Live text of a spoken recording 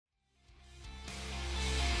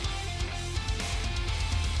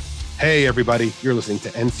Hey everybody, you're listening to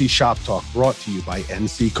NC Shop Talk, brought to you by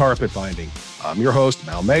NC Carpet Binding. I'm your host,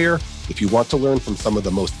 Mal Mayer. If you want to learn from some of the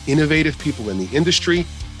most innovative people in the industry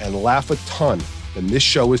and laugh a ton, then this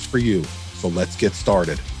show is for you. So let's get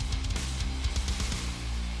started.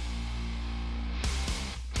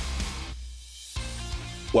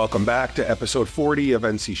 Welcome back to episode 40 of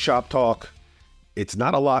NC Shop Talk. It's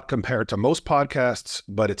not a lot compared to most podcasts,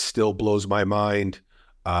 but it still blows my mind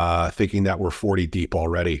thinking that we're 40 deep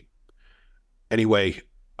already. Anyway,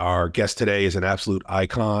 our guest today is an absolute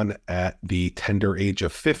icon at the tender age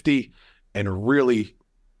of 50 and really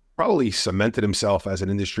probably cemented himself as an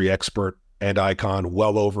industry expert and icon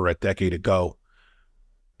well over a decade ago.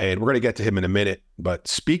 And we're going to get to him in a minute. But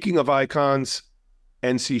speaking of icons,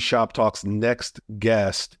 NC Shop Talk's next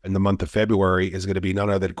guest in the month of February is going to be none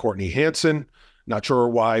other than Courtney Hanson. Not sure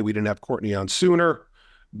why we didn't have Courtney on sooner,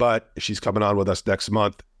 but she's coming on with us next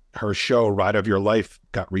month. Her show, Ride of Your Life,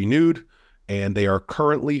 got renewed, and they are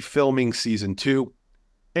currently filming season 2.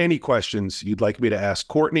 Any questions you'd like me to ask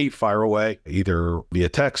Courtney, fire away, either via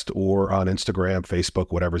text or on Instagram, Facebook,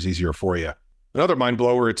 whatever's easier for you. Another mind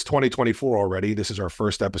blower, it's 2024 already. This is our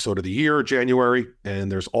first episode of the year, January,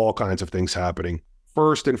 and there's all kinds of things happening.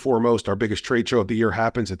 First and foremost, our biggest trade show of the year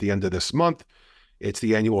happens at the end of this month. It's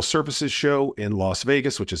the annual Surfaces Show in Las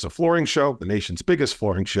Vegas, which is a flooring show, the nation's biggest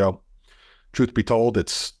flooring show. Truth be told,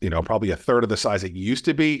 it's, probably a third of the size it used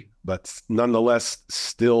to be, but nonetheless,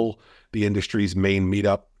 still the industry's main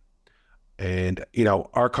meetup. And,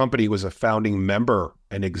 our company was a founding member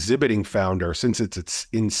and exhibiting founder since its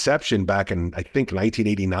inception back in, I think,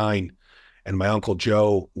 1989. And my Uncle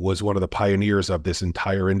Joe was one of the pioneers of this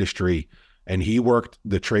entire industry. And he worked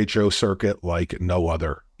the trade show circuit like no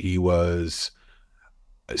other. He was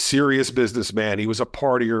a serious businessman. He was a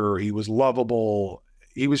partier. He was lovable.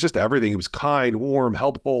 He was just everything. He was kind, warm,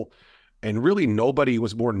 helpful, and really nobody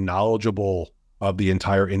was more knowledgeable of the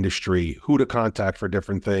entire industry, who to contact for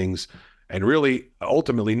different things. And really,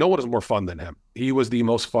 ultimately, no one is more fun than him. He was the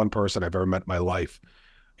most fun person I've ever met in my life.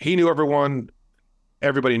 He knew everyone.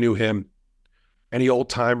 Everybody knew him. Any old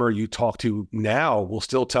timer you talk to now will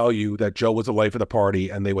still tell you that Joe was the life of the party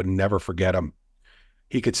and they would never forget him.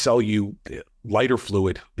 He could sell you lighter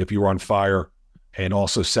fluid if you were on fire and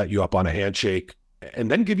also set you up on a handshake,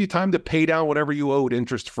 and then give you time to pay down whatever you owed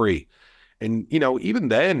interest-free. And, even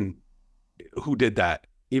then, who did that?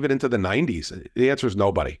 Even into the 90s? The answer is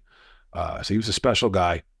nobody. So he was a special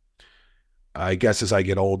guy. I guess as I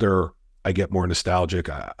get older, I get more nostalgic.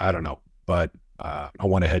 I don't know. But I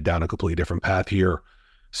want to head down a completely different path here.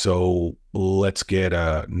 So let's get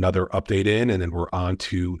another update in, and then we're on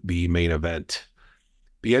to the main event.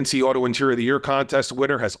 The NC Auto Interior of the Year contest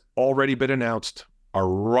winner has already been announced. Our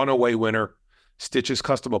runaway winner, Stitches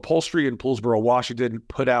Custom Upholstery in Poolsboro, Washington,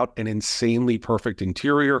 put out an insanely perfect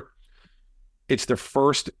interior. It's the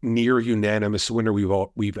first near unanimous winner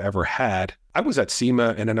we've ever had. I was at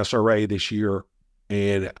SEMA and NSRA this year,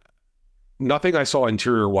 and nothing I saw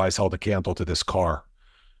interior-wise held a candle to this car.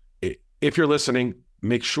 If you're listening,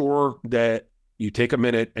 make sure that you take a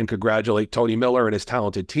minute and congratulate Tony Miller and his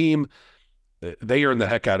talented team. They earned the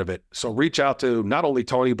heck out of it. So reach out to not only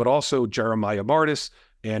Tony, but also Jeremiah Martis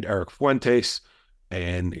and Eric Fuentes.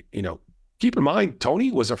 And, keep in mind,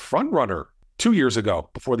 Tony was a front runner 2 years ago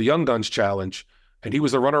before the Young Guns Challenge, and he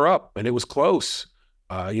was the runner-up, and it was close.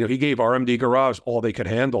 He gave RMD Garage all they could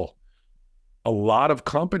handle. A lot of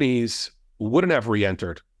companies wouldn't have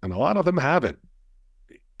re-entered, and a lot of them haven't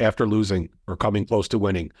after losing or coming close to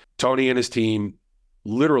winning. Tony and his team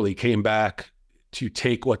literally came back to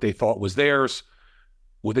take what they thought was theirs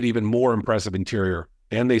with an even more impressive interior,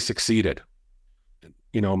 and they succeeded.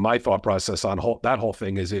 My thought process on that whole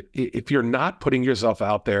thing is if you're not putting yourself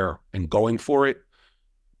out there and going for it,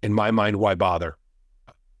 in my mind, why bother?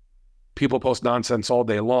 People post nonsense all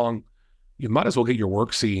day long. You might as well get your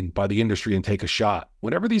work seen by the industry and take a shot.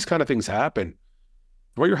 Whenever these kind of things happen,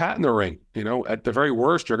 throw your hat in the ring. At the very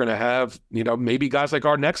worst, you're going to have, maybe guys like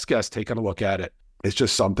our next guest taking a look at it. It's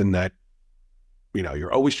just something that, you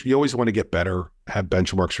always want to get better, have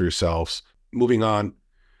benchmarks for yourselves. Moving on.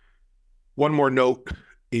 One more note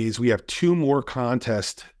is we have 2 more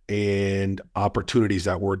contests and opportunities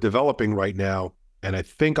that we're developing right now. And I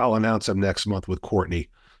think I'll announce them next month with Courtney.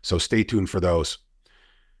 So stay tuned for those.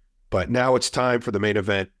 But now it's time for the main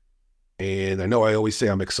event. And I know I always say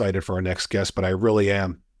I'm excited for our next guest, but I really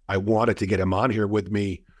am. I wanted to get him on here with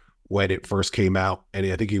me when it first came out. And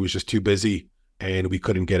I think he was just too busy and we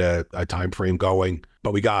couldn't get a time frame going,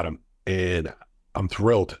 but we got him. And I'm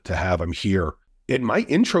thrilled to have him here. And my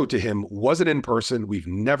intro to him wasn't in person. We've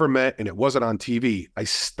never met, and it wasn't on TV. I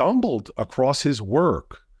stumbled across his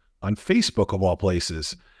work on Facebook, of all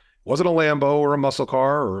places. Wasn't a Lambo or a muscle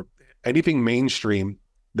car or anything mainstream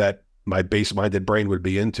that my base-minded brain would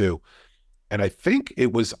be into. And I think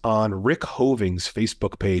it was on Rick Hoving's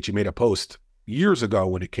Facebook page. He made a post years ago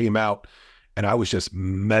when it came out, and I was just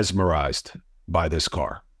mesmerized by this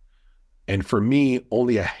car. And for me,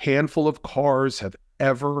 only a handful of cars have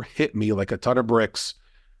ever hit me like a ton of bricks.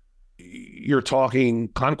 You're talking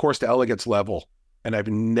concourse to elegance level, and I've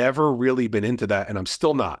never really been into that, and I'm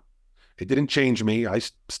still not. It didn't change me. I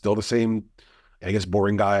still the same, I guess,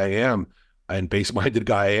 boring guy I am and base-minded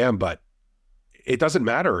guy I am, but it doesn't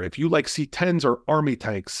matter. If you like C10s or army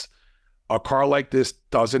tanks, a car like this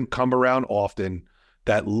doesn't come around often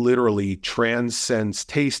that literally transcends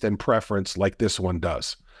taste and preference like this one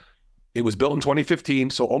does. It was built in 2015,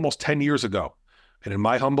 so almost 10 years ago. And in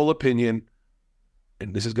my humble opinion,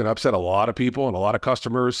 and this is going to upset a lot of people and a lot of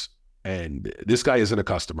customers, and this guy isn't a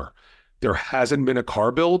customer. There hasn't been a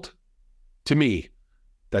car build, to me,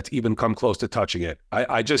 that's even come close to touching it.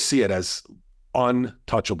 I just see it as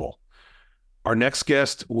untouchable. Our next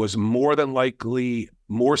guest was more than likely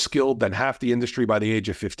more skilled than half the industry by the age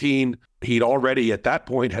of 15. He'd already, at that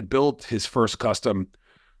point, had built his first custom,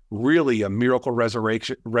 really a miracle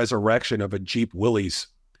resurrection of a Jeep Willys.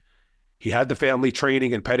 He had the family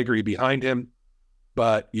training and pedigree behind him,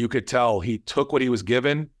 but you could tell he took what he was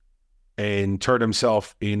given and turned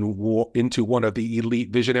himself into one of the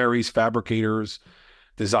elite visionaries, fabricators,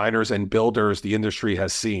 designers, and builders the industry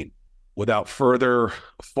has seen. Without further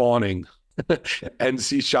fawning,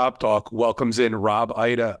 NC Shop Talk welcomes in Rob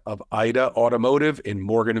Ida of Ida Automotive in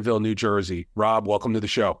Morganville, New Jersey. Rob, welcome to the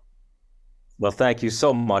show. Well, thank you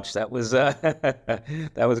so much. That was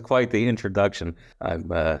that was quite the introduction. I'm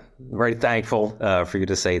very thankful for you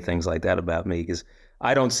to say things like that about me, because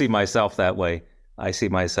I don't see myself that way. I see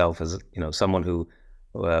myself as, someone who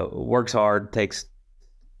works hard, takes,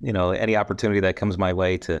 any opportunity that comes my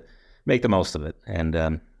way to make the most of it,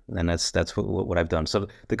 and that's what I've done. So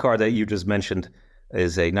the car that you just mentioned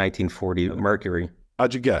is a 1940 Mercury.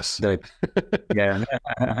 How'd you guess? Yeah,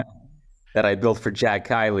 that I built for Jack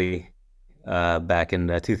Kiley back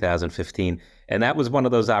in 2015, and that was one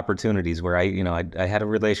of those opportunities where I had a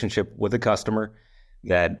relationship with a customer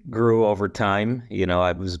that grew over time.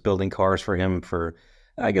 I was building cars for him for,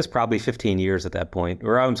 I guess, probably 15 years at that point,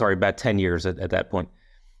 or I'm sorry, about 10 years at that point.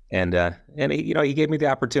 And he gave me the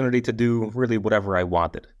opportunity to do really whatever I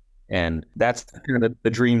wanted. And that's kind of the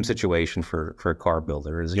dream situation for a car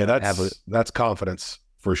builder. Is that's confidence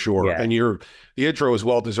for sure. Yeah. And the intro is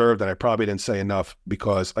well deserved, and I probably didn't say enough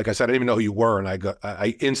because, like I said, I didn't even know who you were, and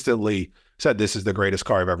I instantly said, "This is the greatest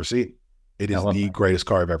car I've ever seen. It is the greatest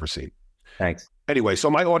car I've ever seen." Thanks. Anyway, so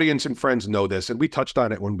my audience and friends know this, and we touched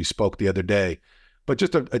on it when we spoke the other day, but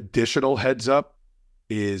just an additional heads up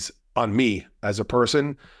is on me as a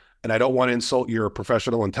person, and I don't want to insult your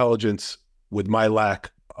professional intelligence with my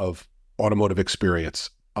lack of automotive experience.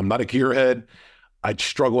 I'm not a gearhead. I'd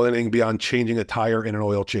struggle with anything beyond changing a tire in an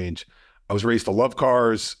oil change. I was raised to love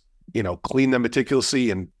cars, clean them meticulously,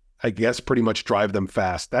 and I guess pretty much drive them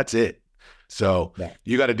fast. That's it. So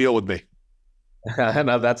You got to deal with me.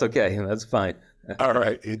 No, that's okay. That's fine. All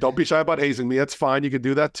right. Don't be shy about hazing me. That's fine. You can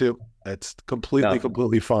do that too. It's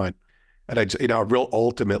completely fine. And real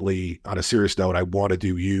ultimately, on a serious note, I want to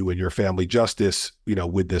do you and your family justice,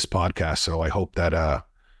 with this podcast. So I hope that, I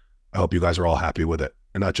hope you guys are all happy with it.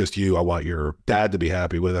 And not just you. I want your dad to be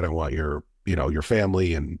happy with it. I want your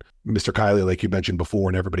family and Mr. Kiley, like you mentioned before,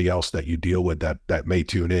 and everybody else that you deal with that may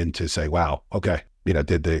tune in to say, wow, okay,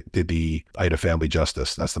 did the Ida family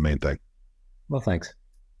justice. That's the main thing. Well, thanks.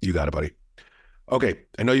 You got it, buddy. Okay.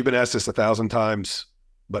 I know you've been asked this 1,000 times,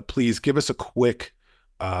 but please give us a quick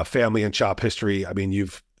family and shop history. I mean,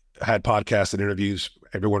 you've had podcasts and interviews,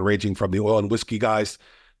 everyone ranging from the oil and whiskey guys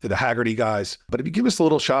to the Haggerty guys. But if you give us a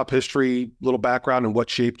little shop history, little background and what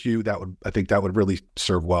shaped you, I think that would really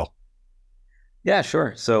serve well. Yeah,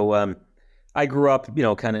 sure. So I grew up,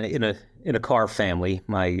 kind of in a car family.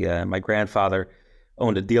 My grandfather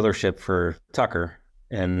owned a dealership for Tucker,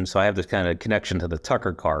 and so I have this kind of connection to the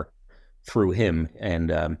Tucker car through him.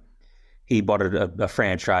 And he bought a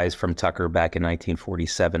franchise from Tucker back in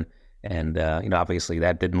 1947. And, obviously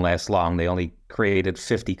that didn't last long. They only created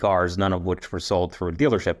 50 cars, none of which were sold through a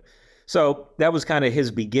dealership. So that was kind of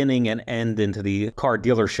his beginning and end into the car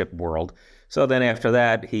dealership world. So then after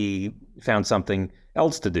that, he found something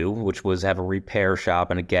else to do, which was have a repair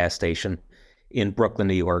shop and a gas station in Brooklyn,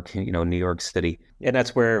 New York, New York City. And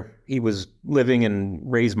that's where he was living and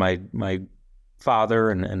raised my father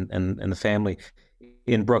and the family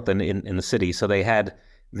in Brooklyn, in the city. So they had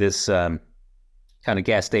this kind of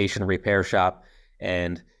gas station repair shop,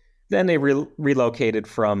 and then they relocated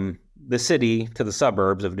from the city to the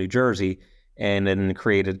suburbs of New Jersey, and then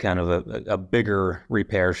created kind of a bigger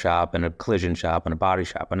repair shop and a collision shop and a body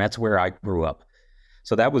shop, and that's where I grew up.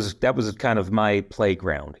 So that was kind of my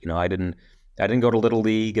playground. I didn't go to Little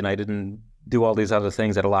League, and I didn't do all these other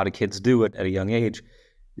things that a lot of kids do at a young age.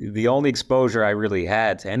 The only exposure I really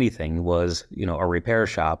had to anything was, a repair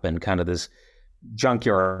shop and kind of this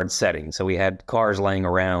junkyard setting. So we had cars laying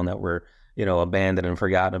around that were, abandoned and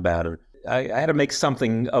forgotten about. I had to make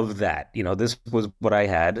something of that. This was what I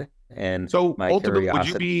had, and So my ultimately, would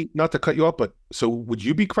you curiosity. be, not to cut you off, but so would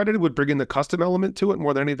you be credited with bringing the custom element to it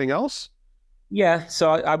more than anything else? Yeah,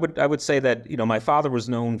 so I would say that my father was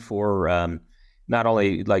known for not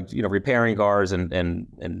only like repairing cars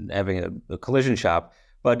and having a collision shop,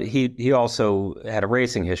 but he also had a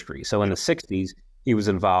racing history. So in the '60s, he was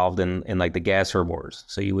involved in like the gasser wars.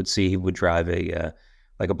 So you would see he would drive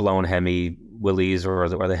like a blown Hemi Willys or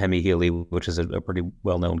the Hemi Healy, which is a pretty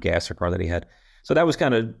well known gasser car that he had. So that was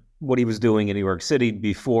kind of what he was doing in New York City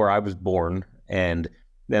before I was born, and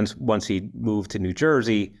then once he moved to New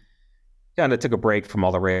Jersey kind of took a break from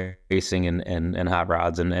all the racing and hot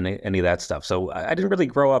rods and any of that stuff. So I didn't really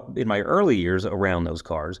grow up in my early years around those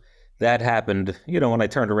cars. That happened, when I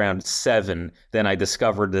turned around 7. Then I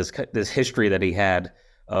discovered this history that he had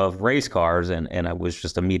of race cars, and I was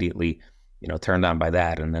just immediately, turned on by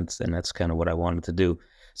that, and that's kind of what I wanted to do.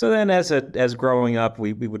 So then, as growing up,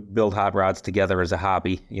 we would build hot rods together as a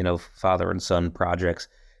hobby, father and son projects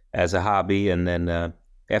as a hobby, and then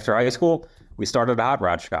after high school we started a hot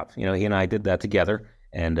rod shop. He and I did that together,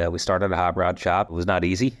 and we started a hot rod shop. It was not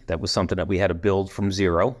easy. That was something that we had to build from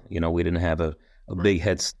zero. We didn't have a Right. big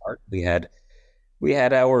head start. We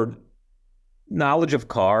had our knowledge of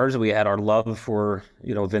cars. We had our love for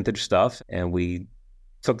vintage stuff, and we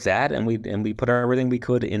took that and we put everything we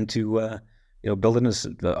could into building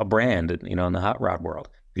a brand in the hot rod world.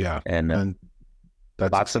 Yeah. And And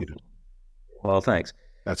that's, lots of well, thanks.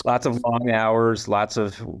 that's, Lots of long hours, lots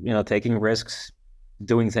of, taking risks,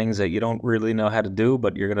 doing things that you don't really know how to do,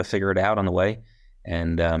 but you're going to figure it out on the way.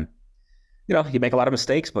 And, you make a lot of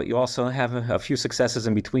mistakes, but you also have a few successes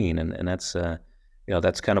in between. And that's,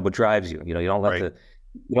 that's kind of what drives you. You don't let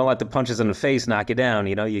right. the punches in the face knock you down.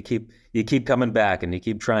 You keep coming back, and you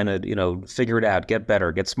keep trying to, figure it out, get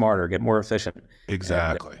better, get smarter, get more efficient. And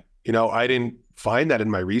Exactly. I didn't find that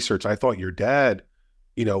in my research. I thought your dad,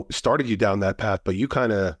 started you down that path, but you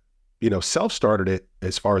kind of, self-started it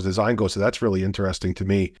as far as design goes. So that's really interesting to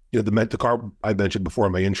me. The car I mentioned before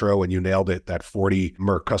in my intro, and you nailed it, that 40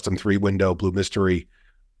 Merc Custom 3-window Blue Mystery.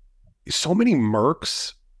 So many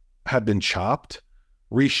Mercs have been chopped,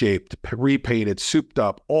 reshaped, repainted, souped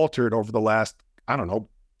up, altered over the last, I don't know,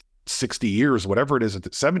 60 years, whatever it is,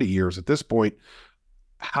 70 years at this point.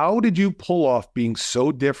 How did you pull off being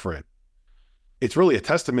so different? It's really a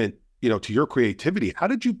testament, to your creativity. How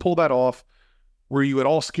did you pull that off? Were you at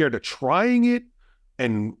all scared of trying it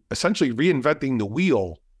and essentially reinventing the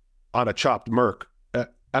wheel on a chopped Merc? I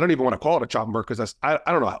don't even want to call it a chopped Merc, because I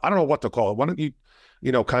don't know. I don't know what to call it. Why don't you,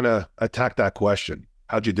 kind of attack that question?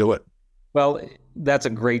 How'd you do it? well, that's a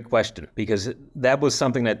great question, because that was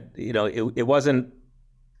something that, it wasn't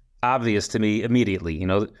obvious to me immediately.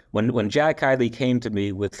 When Jack Kiley came to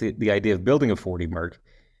me with the idea of building a 40 Merc,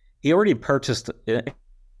 he already purchased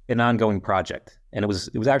an ongoing project, and it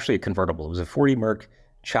was actually a convertible. It was a 40 Merc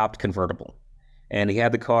chopped convertible, and he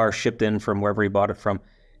had the car shipped in from wherever he bought it from.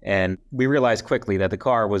 And we realized quickly that the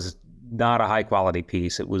car was not a high quality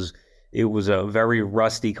piece. It was a very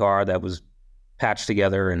rusty car that was patched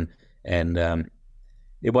together, and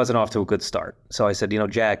it wasn't off to a good start. So I said,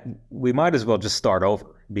 Jack, we might as well just start over,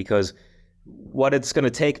 because what it's going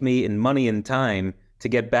to take me in money and time to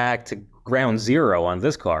get back to ground zero on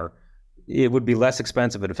this car, it would be less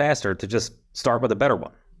expensive and faster to just start with a better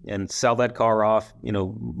one and sell that car off,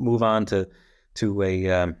 move on to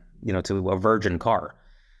a virgin car.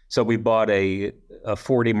 So we bought a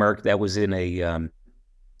 40 Merc that was in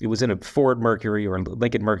it was in a Ford Mercury or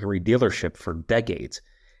Lincoln Mercury dealership for decades.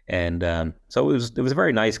 And so it was a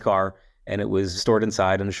very nice car, and it was stored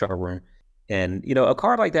inside in the showroom. And a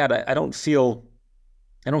car like that, I don't feel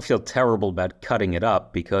terrible about cutting it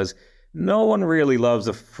up, because no one really loves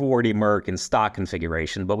a 40 Merc in stock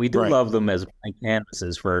configuration, but we do Right. love them as blank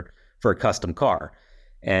canvases for a custom car.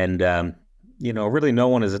 And really, no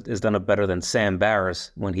one has done it better than Sam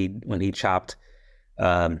Barris when he chopped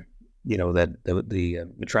the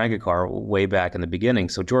Matranga car way back in the beginning.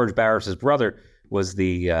 So George Barris's brother was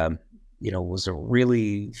was a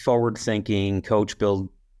really forward-thinking coach build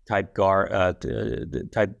type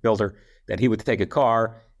type builder, that he would take a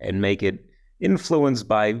car and make it, influenced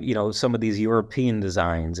by, some of these European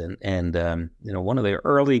designs and one of the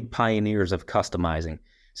early pioneers of customizing.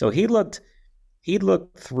 So he looked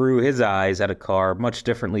through his eyes at a car much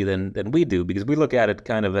differently than we do, because we look at it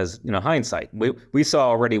kind of as, hindsight. We saw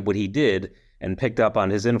already what he did and picked up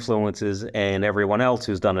on his influences and everyone else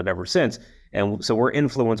who's done it ever since. And so we're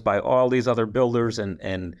influenced by all these other builders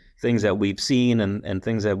and things that we've seen and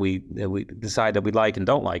things that we decide that we like and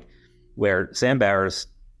don't like. Where Sam Barris,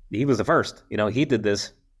 he was the first. He did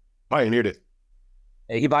this. Pioneered it.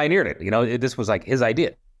 He pioneered it. This was like his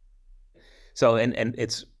idea. So, and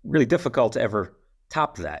it's really difficult to ever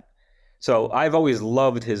top that. So I've always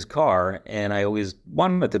loved his car, and I always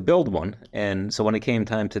wanted to build one. And so when it came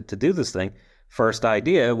time to do this thing, first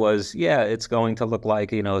idea was, yeah, it's going to look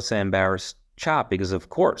like, a Sam Barris chop, because of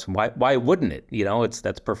course, why wouldn't it?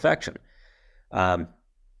 That's perfection. Um,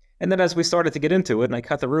 and then as we started to get into it, and I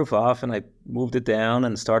cut the roof off and I moved it down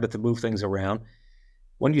and started to move things around,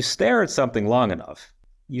 when you stare at something long enough,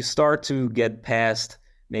 you start to get past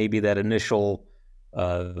maybe that initial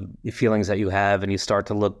feelings that you have, and you start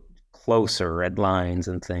to look closer at lines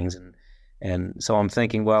and things. And so I'm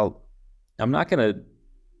thinking, well, I'm not going to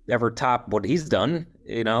ever top what he's done,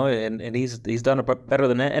 and he's done it better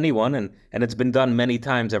than anyone, and it's been done many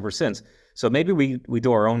times ever since. So maybe we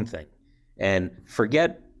do our own thing and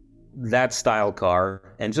forget that style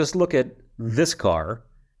car and just look at this car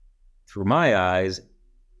through my eyes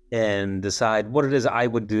and decide what it is I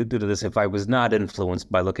would do to this if I was not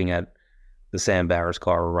influenced by looking at the Sam Barris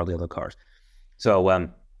car or all the other cars. So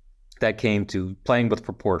that came to playing with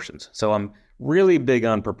proportions. So I'm really big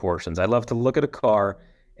on proportions. I love to look at a car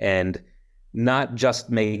and not just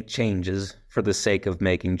make changes for the sake of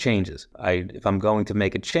making changes. If I'm going to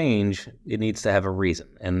make a change, it needs to have a reason,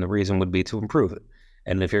 and the reason would be to improve it.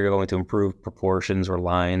 And if you're going to improve proportions or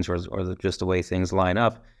lines or just the way things line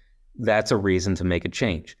up, that's a reason to make a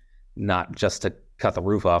change, not just to cut the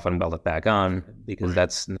roof off and weld it back on, because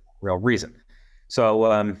that's not a real reason.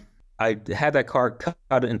 So I had that car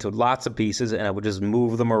cut into lots of pieces, and I would just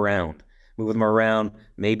move them around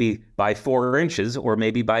maybe by 4 inches or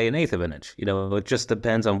maybe by 1/8 of an inch. It just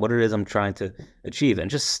depends on what it is I'm trying to achieve, and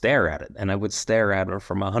just stare at it. And I would stare at it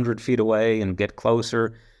from 100 feet away and get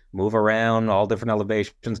closer, move around all different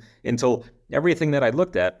elevations until everything that I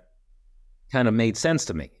looked at kind of made sense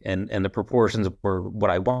to me, and the proportions were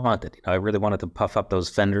what I wanted. I really wanted to puff up those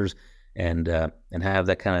fenders and have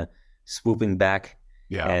that kind of swooping back.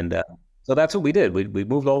 Yeah. And so that's what we did. We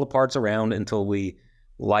moved all the parts around until we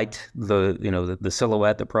liked the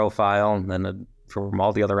silhouette, the profile, and then from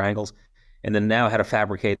all the other angles. And then now how to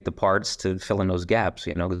fabricate the parts to fill in those gaps,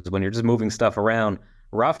 because when you're just moving stuff around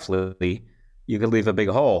roughly, you could leave a big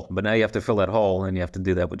hole, but now you have to fill that hole, and you have to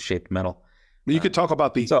do that with shaped metal. You could talk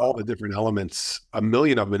about all the different elements, a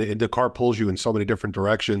million of them, and the car pulls you in so many different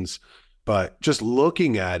directions. But just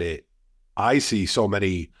looking at it, I see so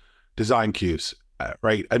many design cues,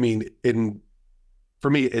 right? I mean,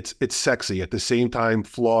 for me, it's sexy at the same time,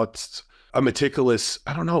 flawed, a meticulous.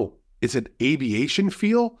 I don't know. It's an aviation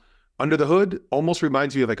feel under the hood. Almost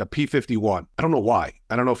reminds me of like a P-51. I don't know why.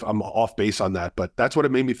 I don't know if I'm off base on that, but that's what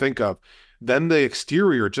it made me think of. Then the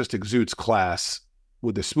exterior just exudes class,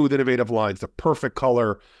 with the smooth, innovative lines, the perfect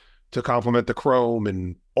color to complement the chrome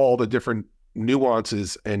and all the different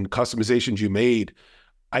nuances and customizations you made.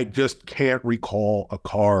 I just can't recall a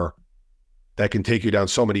car that can take you down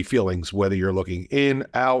so many feelings, whether you're looking in,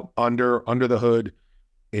 out, under the hood.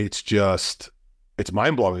 It's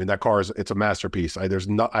mind-blowing. And that car it's a masterpiece.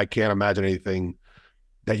 I can't imagine anything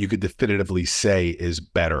that you could definitively say is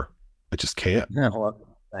better. I just can't. Yeah,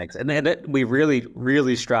 well, thanks. And we really,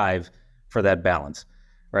 really strive for that balance,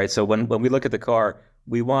 right? So when we look at the car,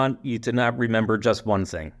 we want you to not remember just one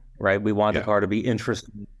thing, right? We want the car to be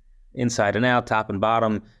interesting inside and out, top and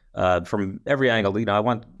bottom, from every angle. I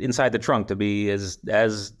want inside the trunk to be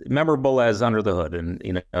as memorable as under the hood, and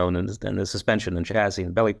and the suspension and chassis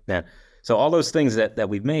and belly pan. So all those things that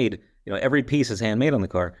we've made, every piece is handmade on the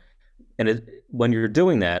car. And when you're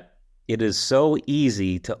doing that, it is so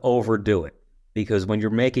easy to overdo it, because when you're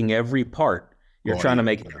making every part, you're trying to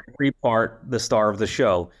make every part the star of the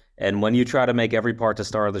show. And when you try to make every part the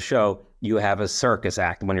star of the show, you have a circus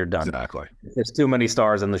act when you're done. Exactly. There's too many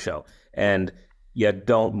stars in the show, and you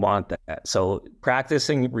don't want that. So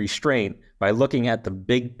practicing restraint by looking at the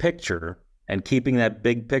big picture and keeping that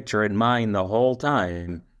big picture in mind the whole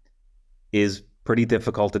time is pretty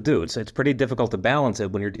difficult to do. It's pretty difficult to balance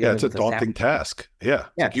it when you're dealing with it's a daunting task. Yeah.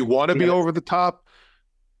 Yeah. You want to be over the top,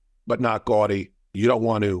 but not gaudy. You don't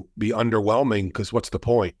want to be underwhelming, because what's the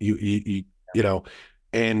point?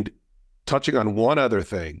 And touching on one other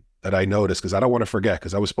thing, that I noticed, because I don't want to forget,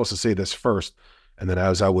 because I was supposed to say this first. And then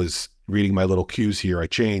as I was reading my little cues here, I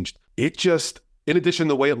changed. It just, in addition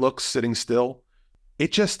to the way it looks sitting still,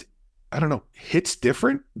 it just, I don't know, hits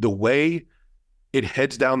different. The way it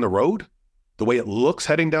heads down the road, the way it looks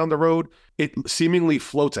heading down the road, it seemingly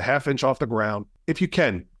floats a half inch off the ground. If you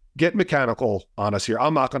can, get mechanical on us here.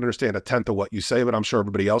 I'm not going to understand a tenth of what you say, but I'm sure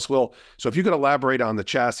everybody else will. So if you could elaborate on the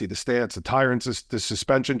chassis, the stance, the tire, and the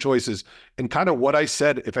suspension choices, and kind of what I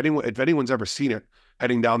said, if anyone's ever seen it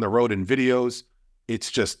heading down the road in videos,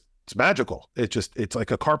 it's magical. It's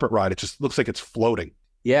like a carpet ride. It just looks like it's floating.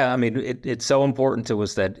 Yeah, I mean, it's so important to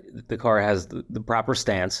us that the car has the proper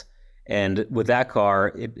stance. And with that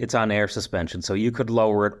car, it's on air suspension. So you could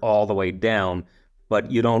lower it all the way down,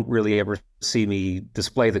 but you don't really ever see me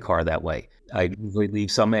display the car that way. I usually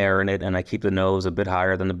leave some air in it, and I keep the nose a bit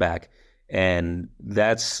higher than the back. And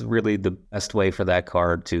that's really the best way for that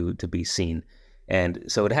car to be seen. And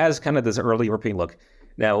so it has kind of this early European look.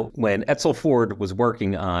 Now, when Edsel Ford was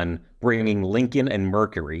working on bringing Lincoln and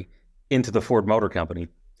Mercury into the Ford Motor Company,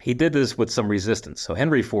 he did this with some resistance. So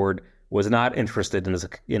Henry Ford was not interested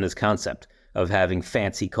in his concept of having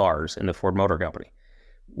fancy cars in the Ford Motor Company,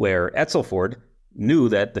 where Edsel Ford knew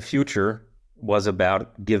that the future was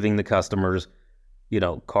about giving the customers,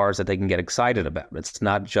 cars that they can get excited about. It's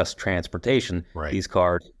not just transportation. Right. These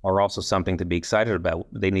cars are also something to be excited about.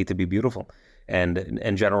 They need to be beautiful. And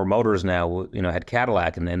General Motors now, had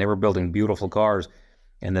Cadillac, and they were building beautiful cars.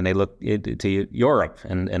 And then they looked to Europe,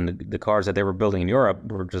 and the cars that they were building in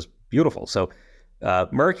Europe were just beautiful. So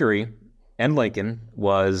Mercury and Lincoln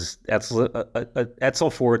was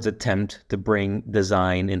Edsel Ford's attempt to bring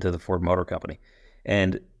design into the Ford Motor Company.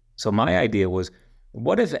 And so my idea was,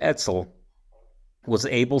 what if Edsel was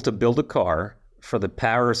able to build a car for the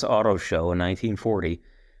Paris Auto Show in 1940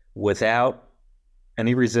 without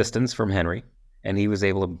any resistance from Henry, and he was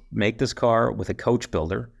able to make this car with a coach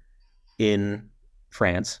builder in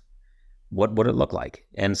France? What would it look like?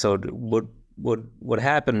 And so what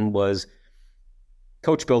happened was,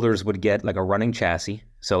 coach builders would get like a running chassis.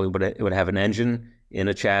 So it would have an engine in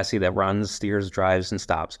a chassis that runs, steers, drives, and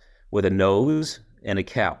stops, with a nose and a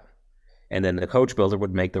cowl. And then the coach builder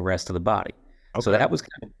would make the rest of the body. Okay. So that was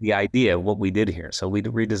kind of the idea of what we did here. So we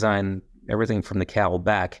redesigned everything from the cowl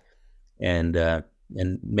back, and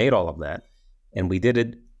made all of that. And we did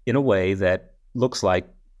it in a way that looks like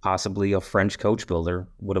possibly a French coach builder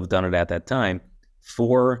would have done it at that time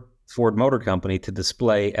for Ford Motor Company to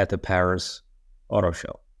display at the Paris Auto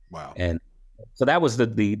Show. Wow. And so that was the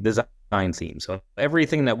design theme. So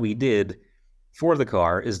everything that we did for the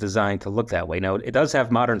car is designed to look that way. Now, it does have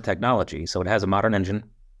modern technology, so it has a modern engine,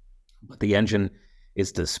 but the engine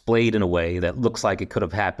is displayed in a way that looks like it could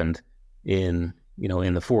have happened in the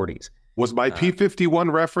 40s. Was my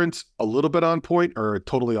P-51 reference a little bit on point or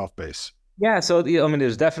totally off base? Yeah, so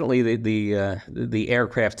there's definitely the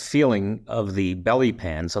aircraft feeling of the belly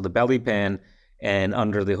pan. So the belly pan and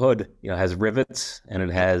under the hood, has rivets, and it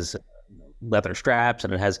has leather straps,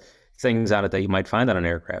 and it has things on it that you might find on an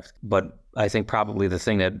aircraft. But I think probably the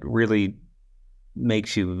thing that really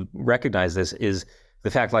makes you recognize this is the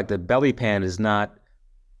fact, like, the belly pan is not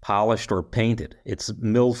polished or painted; it's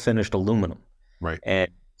mill finished aluminum. Right. And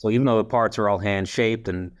so even though the parts are all hand shaped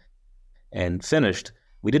and finished,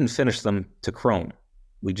 we didn't finish them to chrome.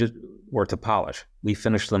 Or to polish. We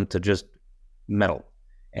finished them to just metal.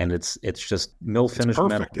 And it's just mill finished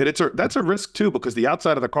metal. And that's a risk too, because the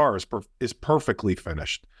outside of the car is perfectly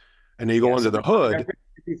finished, and then you go under the hood.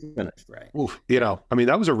 Finished, right? Oof,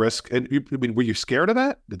 that was a risk. And were you scared of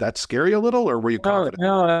that? Did that scare you a little, or were you confident?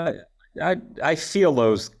 No, I feel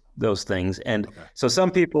those things, and okay. So some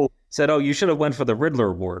people said, "Oh, you should have went for the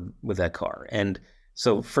Riddler Award with that car." And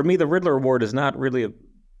so for me, the Riddler Award is not really a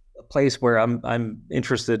place where I'm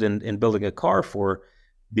interested in building a car for,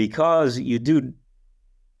 because you do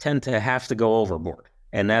tend to have to go overboard,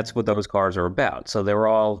 and that's what those cars are about. So they're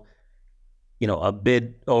all, a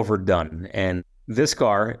bit overdone. And this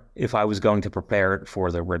car, if I was going to prepare it for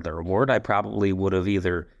the Riddler Award, I probably would have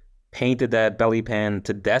either painted that belly pan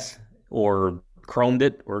to death or chromed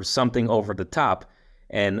it or something over the top.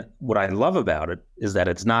 And what I love about it is that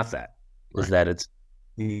it's not that. Right. Is that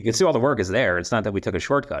you can see all the work is there. It's not that we took a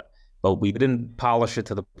shortcut, but we didn't polish it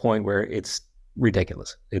to the point where it's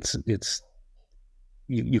ridiculous. It's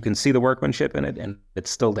you can see the workmanship in it, and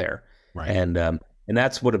it's still there. Right. And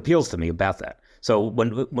that's what appeals to me about that. So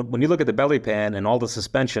when you look at the belly pan and all the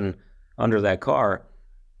suspension under that car,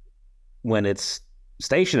 when it's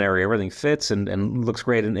stationary, everything fits and looks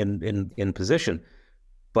great in position.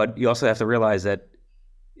 But you also have to realize that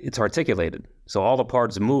it's articulated. So all the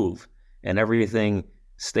parts move and everything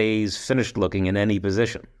stays finished looking in any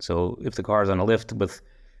position. So if the car's on a lift with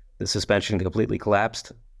the suspension completely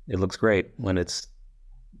collapsed, it looks great. When it's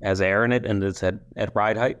has air in it and it's at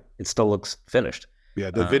ride height, it still looks finished.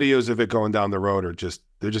 Yeah, the videos of it going down the road are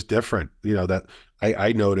they're just different. That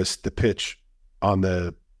I noticed the pitch on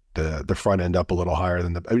the front end up a little higher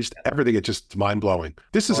than everything. It's just mind blowing.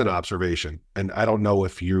 This is an observation, and I don't know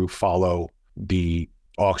if you follow the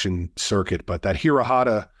auction circuit, but that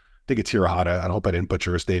Hirohata, I think it's Hirohata. I hope I didn't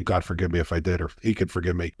butcher his name. God forgive me if I did, or he could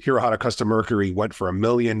forgive me. Hirohata Custom Mercury went for $1.9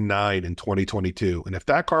 million in 2022, and if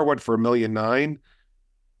that car went for $1.9 million,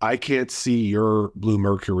 I can't see your Blue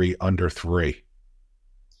Mercury under $3 million.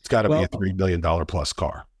 It's got to be a $3 million plus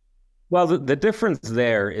car. Well, the difference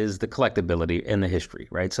there is the collectability and the history,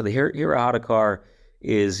 right? So the Hirohata car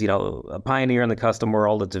is, a pioneer in the custom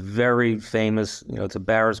world. It's a very famous, it's a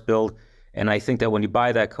Barris build. And I think that when you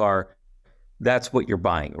buy that car, that's what you're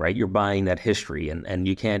buying, right? You're buying that history, and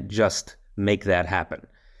you can't just make that happen.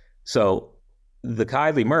 So the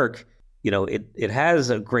Kylie Merc, it has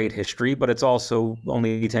a great history, but it's also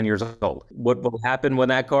only 10 years old. What will happen when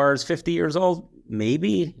that car is 50 years old?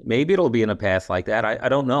 Maybe it'll be in a path like that. I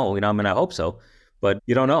don't know. I hope so, but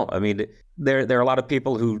you don't know. I mean, there are a lot of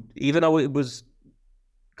people who, even though it was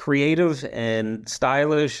creative and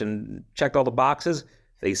stylish and checked all the boxes,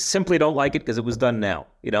 they simply don't like it because it was done now.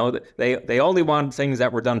 They only want things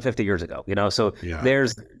that were done 50 years ago. So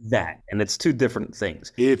There's that, and it's two different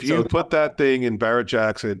things. If you put that thing in Barrett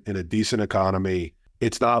Jackson in a decent economy,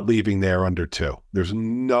 it's not leaving there under 2. There's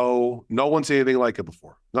no one seen anything like it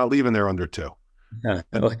before. Not leaving there under 2. I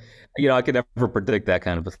could never predict that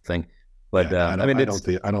kind of a thing, but I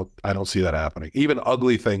don't see that happening. Even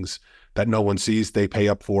ugly things that no one sees, they pay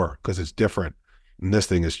up for because it's different. And this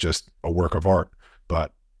thing is just a work of art.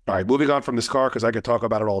 But all right, moving on from this car, because I could talk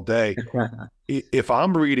about it all day. If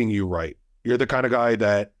I'm reading you right, you're the kind of guy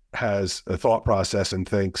that has a thought process and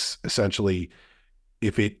thinks essentially,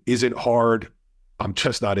 if it isn't hard, I'm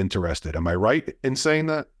just not interested. Am I right in saying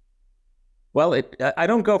that? Well, I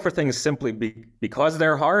don't go for things simply because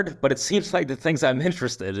they're hard, but it seems like the things I'm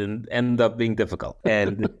interested in end up being difficult.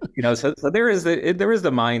 And, so there is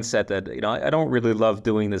the mindset that, I don't really love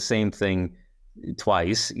doing the same thing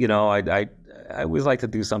twice. I always like to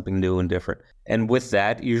do something new and different. And with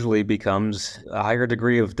that usually becomes a higher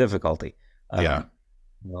degree of difficulty.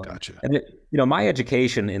 Gotcha. And, my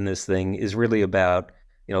education in this thing is really about,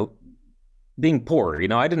 being poor.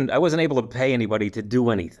 I wasn't able to pay anybody to do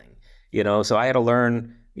anything. So I had to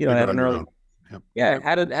learn, at an early,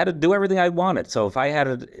 how to do everything I wanted. So if I had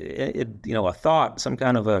a thought, some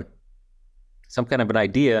kind of an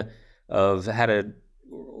idea of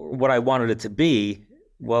what I wanted it to be,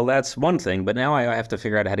 well, that's one thing. But now I have to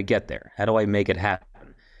figure out how to get there. How do I make it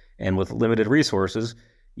happen? And with limited resources,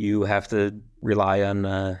 you have to rely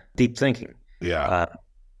on deep thinking. Yeah.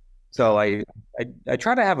 So I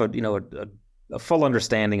try to have a full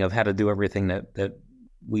understanding of how to do everything that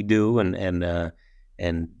we do and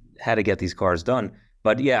how to get these cars done.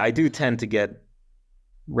 But yeah, I do tend to get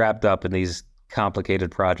wrapped up in these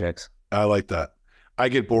complicated projects. I like that. I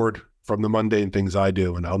get bored from the mundane things I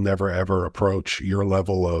do, and I'll never ever approach your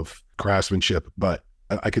level of craftsmanship, but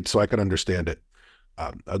I can understand it.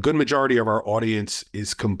 A good majority of our audience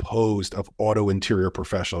is composed of auto interior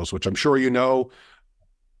professionals, which I'm sure you know.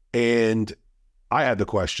 And I had the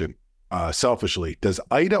question, selfishly, does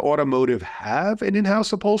Ida Automotive have an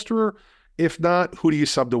in-house upholsterer? If not, who do you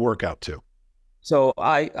sub the work out to? So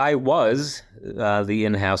I was the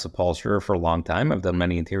in-house upholsterer for a long time. I've done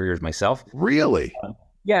many interiors myself. Really?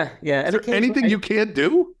 Yeah. Is there anything you can't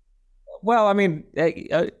do? Well, I mean,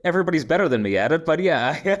 everybody's better than me at it, but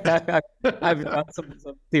yeah, I've done some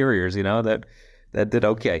interiors, that did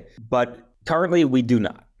okay. But currently, we do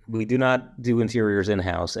not. We do not do interiors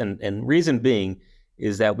in-house, and reason being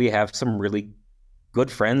is that we have some really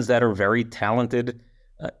good friends that are very talented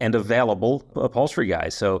and available upholstery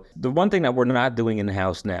guys. So the one thing that we're not doing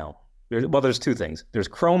in-house now, there's two things. There's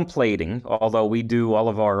chrome plating, although we do all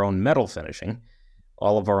of our own metal finishing,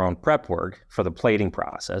 all of our own prep work for the plating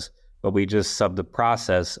process, but we just sub the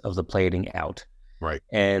process of the plating out. Right.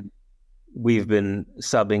 And we've been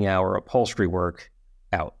subbing our upholstery work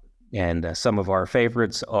out. And some of our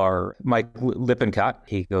favorites are Mike Lippincott.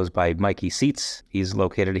 He goes by Mikey Seats. He's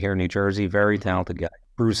located here in New Jersey. Very talented guy.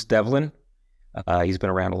 Bruce Devlin. He's been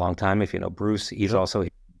around a long time. If you know Bruce, he's also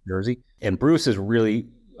here in New Jersey. And Bruce is really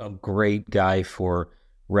a great guy for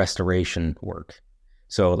restoration work.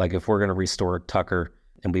 So like if we're going to restore Tucker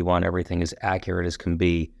and we want everything as accurate as can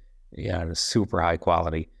be, super high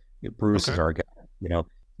quality, Bruce is our guy.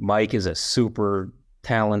 Mike is a super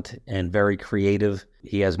talent and very creative.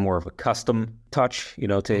 He has more of a custom touch,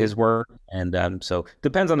 to his work. And so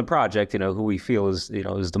depends on the project, who we feel is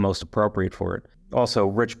the most appropriate for it. Also,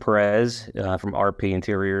 Rich Perez from RP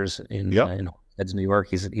Interiors in New York.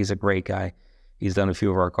 He's a great guy. He's done a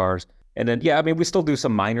few of our cars. And then, we still do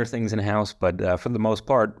some minor things in-house, but for the most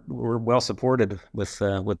part, we're well supported with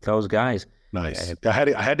those guys. Nice. I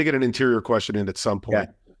had to get an interior question in at some point.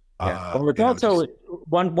 Yeah. Well, it's also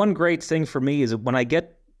one great thing for me is that when I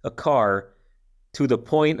get a car to the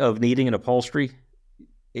point of needing an upholstery,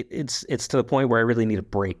 it's to the point where I really need a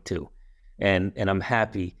break too, and I'm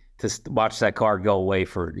happy to watch that car go away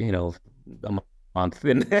for a month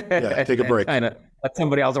and take a break. Kind of let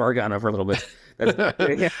somebody else work on it for a little bit.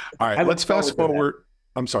 All right, let's fast forward.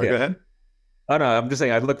 I'm sorry. Go ahead. Oh no, I'm just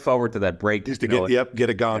saying I look forward to that break. Just to get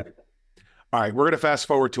it gone. Yeah. All right, we're going to fast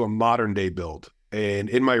forward to a modern day build. And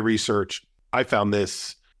in my research, I found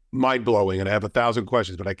this mind-blowing, and I have 1,000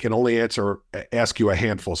 questions, but I can only ask you a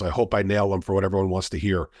handful, so I hope I nail them for what everyone wants to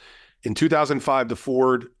hear. In 2005, the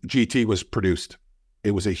Ford GT was produced.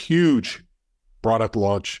 It was a huge product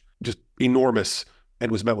launch, just enormous,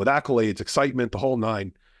 and was met with accolades, excitement, the whole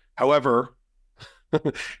nine. However,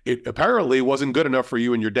 it apparently wasn't good enough for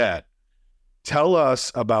you and your dad. Tell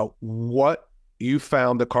us about what you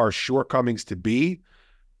found the car's shortcomings to be,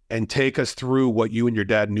 and take us through what you and your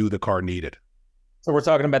dad knew the car needed. So we're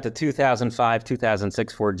talking about the 2005,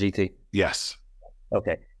 2006 Ford GT? Yes.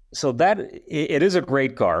 Okay. So it is a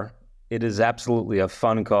great car. It is absolutely a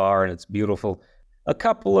fun car, and it's beautiful. A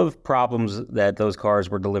couple of problems that those cars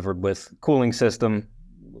were delivered with. Cooling system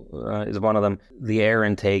is one of them. The air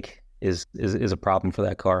intake is a problem for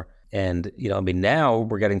that car. And, now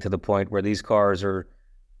we're getting to the point where these cars are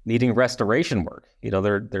needing restoration work.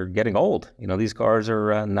 They're getting old. These cars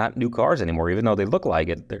are not new cars anymore, even though they look like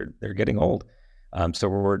it. They're getting old.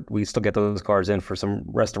 So we still get those cars in for some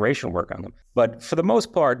restoration work on them. But for the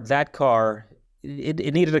most part, that car, it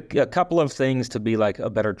needed a couple of things to be like a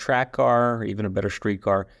better track car, or even a better street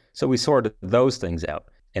car. So we sorted those things out.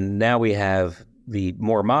 And now we have the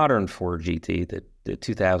more modern Ford GT, the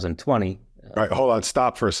 2020. All right, hold on.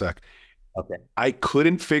 Stop for a sec. Okay. I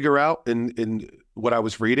couldn't figure out in what I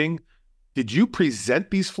was reading. Did you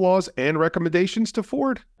present these flaws and recommendations to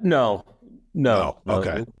Ford? No.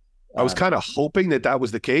 Okay. I was kind of hoping that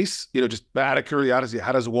was the case. Just out of curiosity,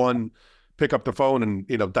 how does one pick up the phone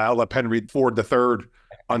and dial up Henry Ford III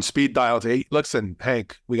on speed dial to, hey, listen,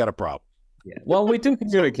 Hank, we got a problem. Yeah. Well, we do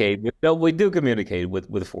communicate. We do communicate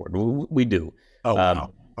with Ford. We do. Oh,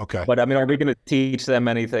 wow. Okay. But are we going to teach them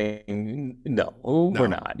anything? No, we're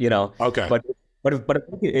not. Okay. But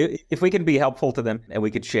if we can be helpful to them and we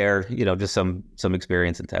could share, just some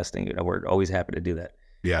experience in testing, we're always happy to do that.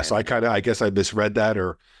 Yeah. So I guess I misread that,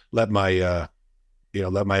 or let my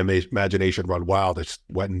imagination run wild. It just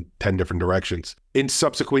went in 10 different directions. In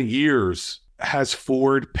subsequent years, has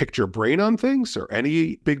Ford picked your brain on things, or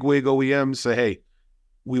any bigwig OEMs say, hey,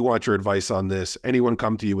 we want your advice on this? Anyone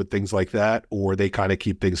come to you with things like that, or they kind of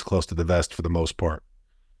keep things close to the vest for the most part?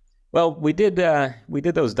 Well, we did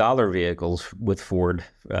those dollar vehicles with Ford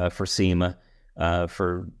for SEMA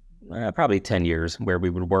for probably 10 years, where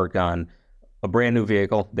we would work on a brand new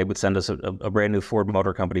vehicle. They would send us a brand new Ford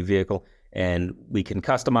Motor Company vehicle, and we can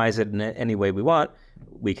customize it in any way we want.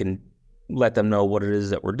 We can let them know what it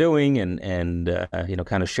is that we're doing, and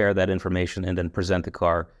kind of share that information, and then present the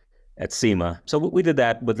car at SEMA. So we did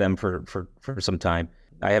that with them for some time.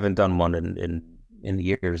 I haven't done one in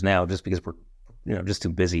years now, just because we're just too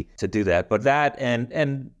busy to do that. But that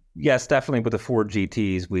and yes, definitely with the Ford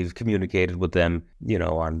GTs, we've communicated with them,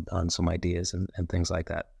 on some ideas and things like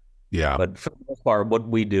that. Yeah. But for the most part, what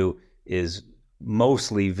we do is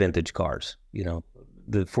mostly vintage cars.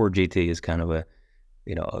 The Ford GT is kind of a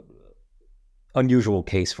unusual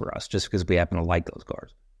case for us, just because we happen to like those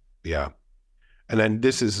cars. Yeah. And then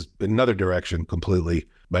this is another direction completely,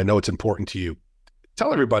 but I know it's important to you.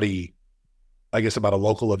 Tell everybody, I guess, about a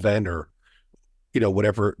local event, or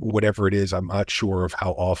whatever it is. I'm not sure of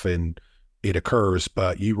how often it occurs,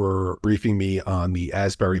 but you were briefing me on the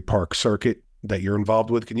Asbury Park circuit that you're involved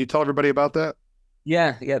with. Can you tell everybody about that?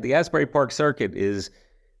 Yeah. The Asbury Park circuit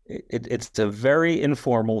it's a very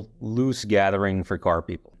informal, loose gathering for car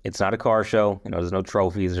people. It's not a car show. There's no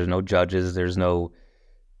trophies, there's no judges, there's no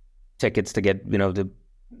tickets to get, to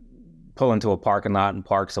pull into a parking lot and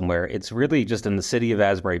park somewhere. It's really just in the city of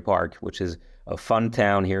Asbury Park, which is a fun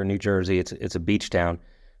town here in New Jersey. It's a beach town,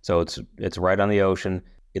 so it's right on the ocean.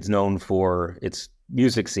 It's known for its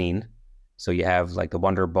music scene. So you have like the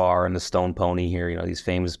Wonder Bar and the Stone Pony here. These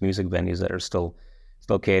famous music venues that are still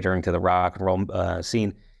catering to the rock and roll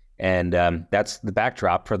scene, and that's the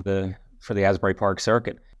backdrop for the for the Asbury Park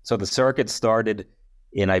circuit. So the circuit started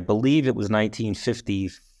in, I believe it was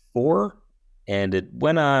 1954, and it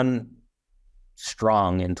went on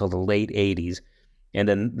strong until the late 80s. And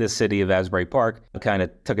then the city of Asbury Park kind of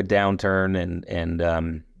took a downturn,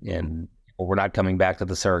 and we're not coming back to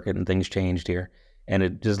the circuit, and things changed here, and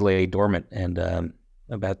it just lay dormant. And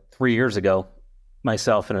about 3 years ago,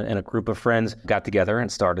 myself and a group of friends got together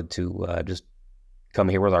and started to just come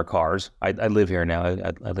here with our cars. I live here now.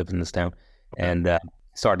 I live in this town, and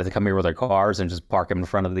started to come here with our cars and just park them in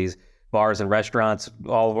front of these bars and restaurants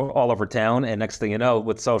all over town. And next thing you know,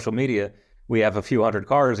 with social media, we have a few hundred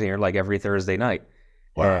cars here like every Thursday night.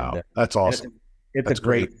 Wow, And that's awesome. it's That's a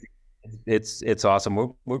great. great. It's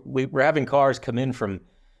awesome. We're having cars come in from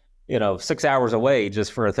 6 hours away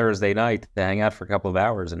just for a Thursday night to hang out for a couple of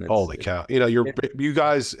hours, and Holy cow! You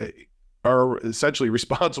guys are essentially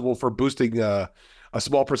responsible for boosting a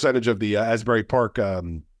small percentage of the Asbury Park,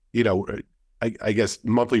 I guess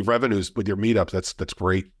monthly revenues with your meetups. That's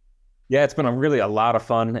great. Yeah, it's been really a lot of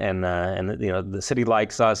fun, and the city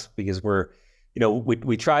likes us because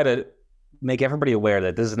we try to make everybody aware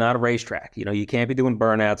that this is not a racetrack. You can't be doing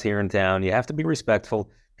burnouts here in town. You have to be respectful.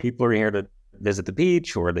 People are here to visit the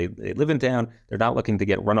beach, or they live in town. They're not looking to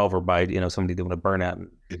get run over by somebody doing a burnout.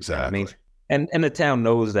 Exactly. And the town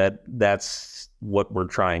knows that that's what we're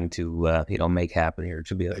trying to make happen here. It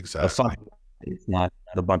should be a fun. It's not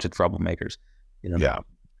a bunch of troublemakers. Yeah,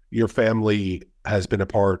 your family has been a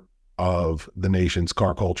part of the nation's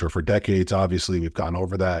car culture for decades. Obviously, we've gone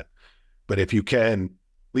over that, but if you can,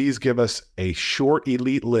 please give us a short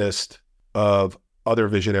elite list of other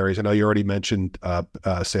visionaries. I know you already mentioned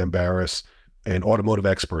Sam Barris and automotive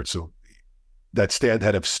experts that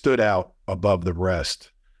have stood out above the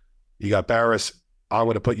rest. You got Barris. I'm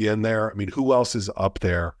going to put you in there. I mean, who else is up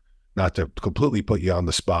there? Not to completely put you on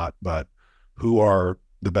the spot, but who are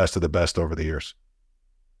the best of the best over the years?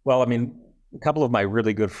 Well, I mean, a couple of my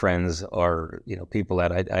really good friends are, people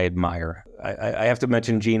that I admire. I have to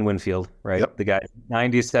mention Gene Winfield, right? Yep. The guy's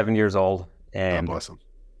 97 years old and God bless him.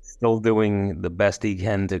 still doing the best he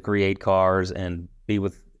can to create cars and be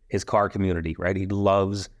with his car community, right? He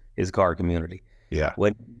loves his car community. Yeah.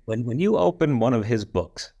 When you open one of his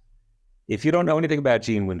books, if you don't know anything about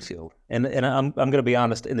Gene Winfield, and I'm going to be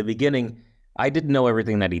honest, in the beginning, I didn't know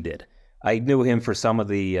everything that he did. I knew him for some of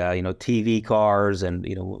the TV cars and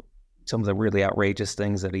some of the really outrageous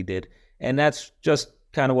things that he did, and that's just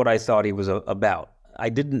kind of what I thought he was about. I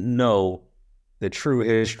didn't know the true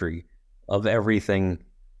history of everything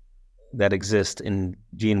that exists in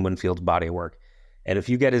Gene Winfield's body of work. And if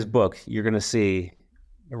you get his book, you're going to see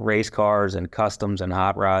race cars and customs and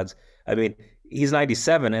hot rods. I mean, he's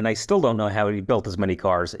 97, and I still don't know how he built as many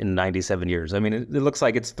cars in 97 years. I mean, it looks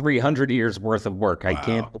like it's 300 years worth of work. Wow. I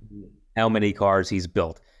can't believe how many cars he's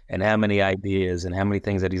built and how many ideas and how many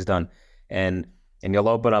things that he's done. And you'll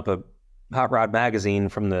open up a hot rod magazine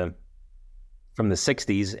from the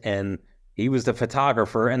 60s, and he was the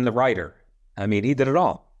photographer and the writer. I mean, he did it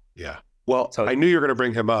all. Yeah. Well, I knew you were going to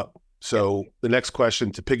bring him up. So the next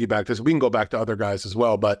question to piggyback this, we can go back to other guys as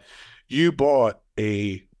well, but you bought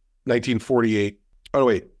a 1948. Oh,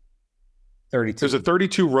 wait. 32. There's a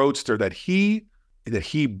 32 Roadster that he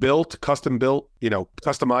built, customized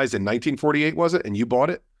in 1948, was it? And you bought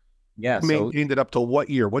it? Yeah. You maintained it up till what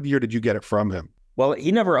year? What year did you get it from him? Well,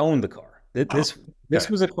 he never owned the car. This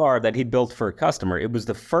was a car that he built for a customer. It was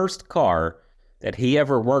the first car that he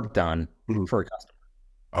ever worked on for a customer.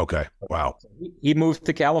 Okay. Wow. So he moved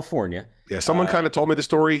to California. Yeah. Someone kind of told me the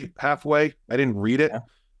story halfway. I didn't read it,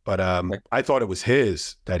 but I thought it was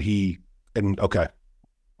his that okay.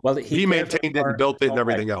 Well, he maintained it and built it and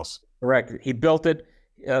everything else. Correct. He built it.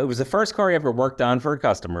 It was the first car he ever worked on for a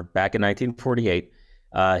customer back in 1948.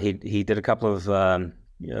 He did a couple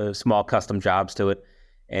of small custom jobs to it,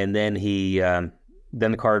 and then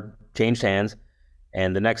then the car changed hands,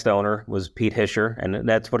 and the next owner was Pete Hischer, and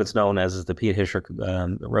that's what it's known as, is the Pete Hischer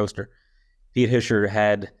Roadster. Pete Hischer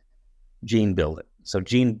had Gene build it. So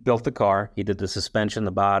Gene built the car. He did the suspension,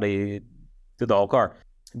 the body, did the whole car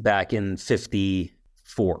back in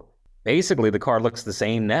 54. Basically, the car looks the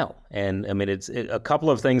same now. And I mean, a couple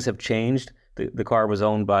of things have changed. The car was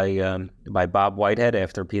owned by Bob Whitehead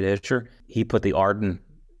after Pete Hischer. He put the Arden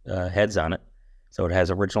heads on it. So it has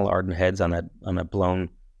original Arden heads on that blown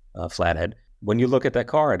flathead. When you look at that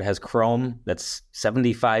car, it has chrome that's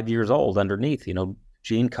 75 years old underneath.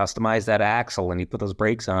 Gene customized that axle, and he put those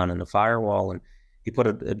brakes on and the firewall, and he put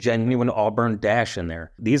a genuine Auburn dash in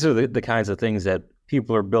there. These are the kinds of things that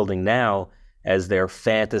people are building now as their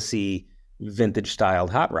fantasy vintage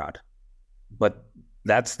styled hot rod. But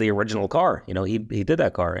that's the original car. He did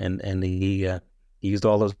that car, and he He used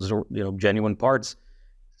all those, genuine parts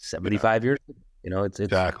Yeah, 75 years ago. It's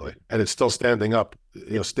exactly. And it's still standing up.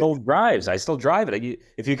 it still drives. I still drive it.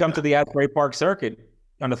 If you come Yeah, to the Asbury Park Circuit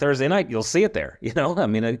on a Thursday night, you'll see it there. I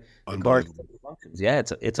mean, the car unbelievable. still functions. Yeah,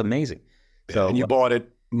 it's amazing. Yeah, and So you bought it.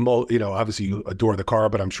 Obviously you adore the car,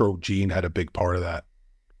 but I'm sure Gene had a big part of that.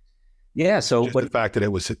 yeah, so Just the but fact that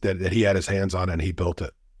it was that he had his hands on it and he built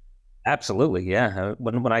it. absolutely, yeah.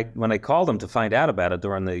 When I called him to find out about it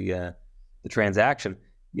during the transaction,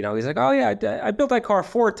 he's like, "Oh yeah, I built that car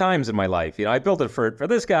 4 times in my life. I built it for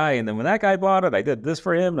this guy, and then when that guy bought it, I did this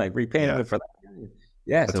for him, and I repainted Yeah, it for that guy."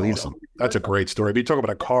 Yeah, that's so he's awesome. That's a great story. But you talk about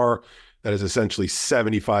a car that is essentially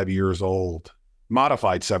 75 years old,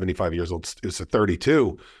 modified 75 years old. It's a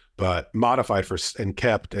 32, but modified for and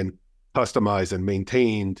kept and customized and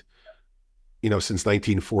maintained, since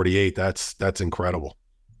 1948. That's incredible.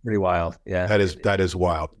 pretty wild. Yeah, That is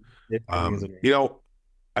wild. it really is amazing.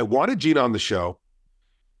 I wanted Gene on the show,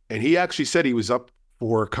 and he actually said he was up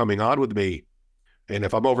for coming on with me. And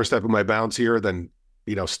if I'm overstepping my bounds here, then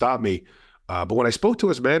stop me. But when I spoke to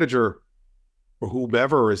his manager or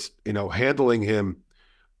whomever is handling him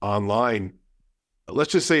online,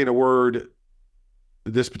 let's just say in a word,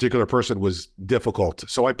 this particular person was difficult.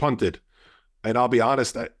 So I punted, and I'll be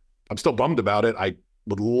honest, I'm still bummed about it. I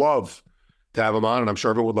would love to have him on, and I'm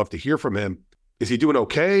sure everyone would love to hear from him. Is he doing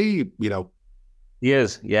okay? He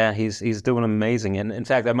is. Yeah, he's doing amazing. And in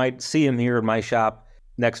fact, I might see him here in my shop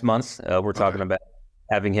next month. We're talking Okay. about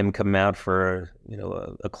having him come out for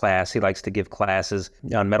a class. He likes to give classes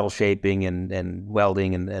on metal shaping and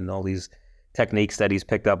welding and all these techniques that he's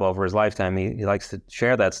picked up over his lifetime. He likes to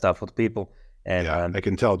share that stuff with people. And Yeah, I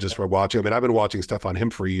can tell just from watching. I mean, I've been watching stuff on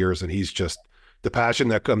him for years, and he's just the passion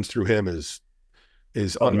that comes through him is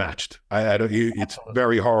unmatched. I don't. It's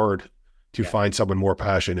very hard to yeah, find someone more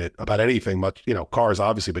passionate about anything. Much, cars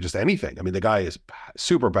obviously, but just anything. I mean, the guy is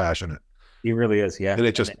super passionate, he really is. Yeah, and it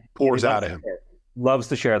and just he pours out of him. loves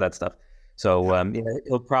to share that stuff. So Yeah,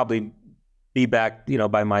 he'll probably be back,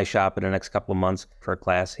 by my shop in the next couple of months for a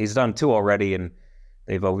class. He's done 2 already, and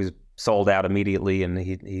they've always sold out immediately, and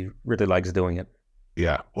he really likes doing it.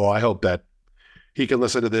 yeah. Well, I hope that he can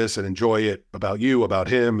listen to this and enjoy it about you, about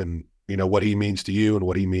him, and what he means to you and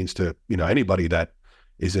what he means to anybody that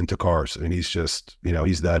is into cars. And he's just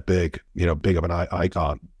he's that big, big of an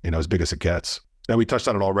icon, as big as it gets. And we touched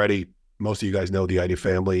on it already. Most of you guys know the Ida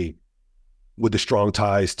family with the strong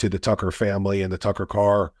ties to the Tucker family and the Tucker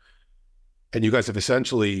car. And you guys have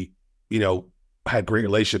essentially, had great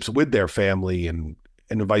relationships with their family and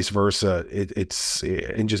vice versa. It's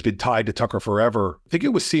and just been tied to Tucker forever. I think it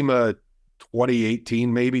was SEMA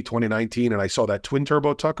 2018, maybe 2019. And I saw that twin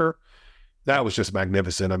turbo Tucker. That was just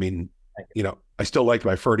magnificent. I mean, I still liked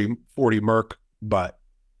my 40 Merc, but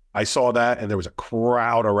I saw that and there was a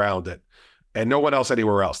crowd around it and no one else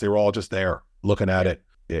anywhere else. They were all just there looking at it.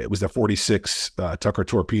 It was the 46 Tucker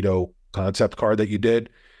Torpedo concept car that you did.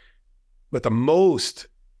 But the most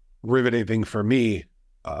riveting thing for me,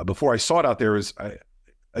 before I saw it out there, is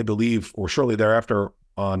I believe, or shortly thereafter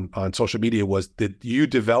on social media, was that you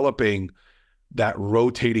developing that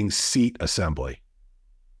rotating seat assembly.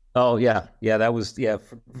 Oh yeah, yeah. That was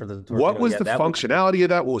for the torpedo. What was Yeah, the functionality of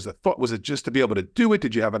that? What was the thought? Was it just to be able to do it?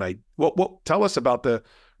 Did you have an idea? What? Tell us about the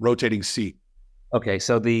rotating seat. okay.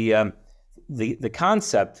 So the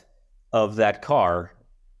concept of that car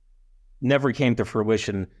never came to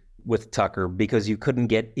fruition with Tucker because you couldn't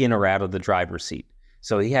get in or out of the driver's seat.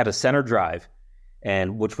 So he had a center drive,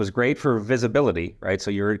 and which was great for visibility, right?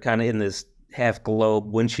 So you're kind of in this half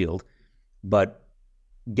globe windshield, but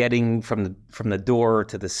getting from the door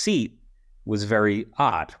to the seat was very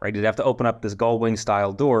odd, right? You'd have to open up this gull wing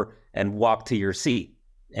style door and walk to your seat,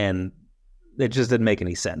 and it just didn't make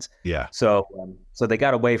any sense. Yeah. So they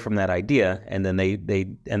got away from that idea, and then they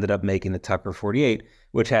ended up making the Tucker 48,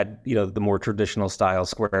 which had the more traditional style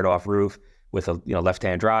squared off roof with a left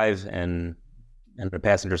hand drive and a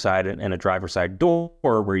passenger side and a driver side door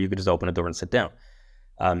where you could just open a door and sit down.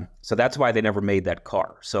 So that's why they never made that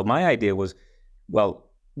car. So my idea was, well,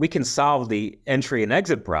 we can solve the entry and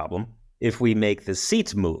exit problem if we make the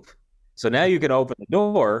seats move. So now you can open the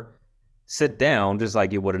door, sit down just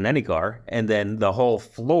like you would in any car, and then the whole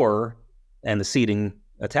floor and the seating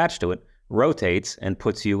attached to it rotates and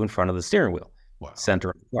puts you in front of the steering wheel, Wow.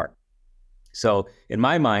 center of the car. So in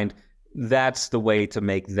my mind, that's the way to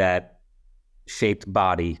make that shaped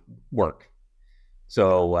body work.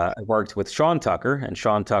 So I worked with Sean Tucker, and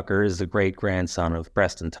Sean Tucker is the great grandson of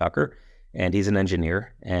Preston Tucker, and he's an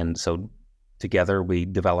engineer. And so together we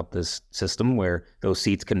developed this system where those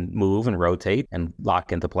seats can move and rotate and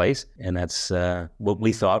lock into place. And that's what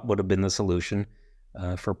we thought would have been the solution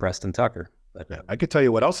for Preston Tucker. But Yeah, I could tell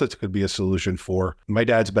you what else it could be a solution for. My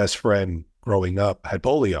dad's best friend growing up had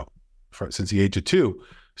polio since the age of 2.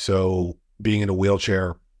 So being in a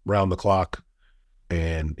wheelchair round the clock,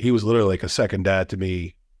 and he was literally like a second dad to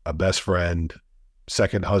me, a best friend,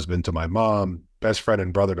 second husband to my mom, best friend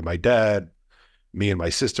and brother to my dad, me and my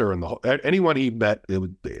sister, and anyone he met,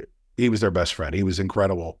 he was their best friend. He was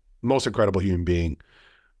incredible, most incredible human being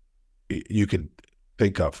you could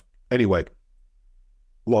think of. Anyway,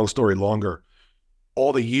 long story longer,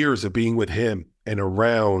 all the years of being with him and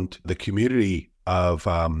around the community of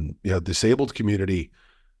disabled community,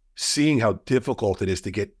 seeing how difficult it is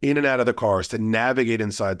to get in and out of the cars, to navigate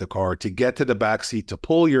inside the car, to get to the back seat, to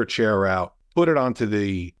pull your chair out, put it into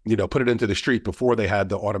the street before they had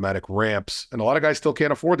the automatic ramps. And a lot of guys still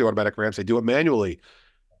can't afford the automatic ramps. They do it manually.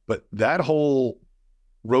 But that whole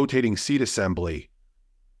rotating seat assembly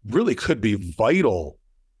really could be vital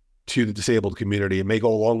to the disabled community. It may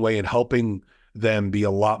go a long way in helping them be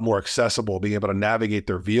a lot more accessible, being able to navigate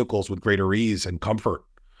their vehicles with greater ease and comfort.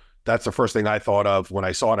 That's the first thing I thought of when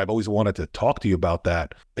I saw it. I've always wanted to talk to you about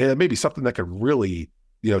that. And it may be something that could really,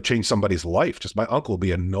 change somebody's life. Just my uncle would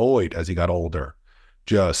be annoyed as he got older,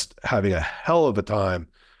 just having a hell of a time.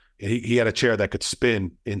 He had a chair that could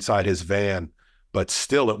spin inside his van, but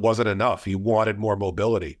still it wasn't enough. He wanted more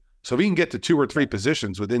mobility. So if he can get to 2 or 3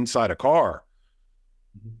 positions with inside a car,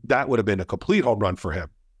 that would have been a complete home run for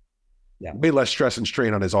him. Yeah. Way less stress and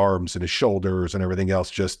strain on his arms and his shoulders and everything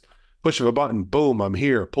else. Just push of a button, boom, I'm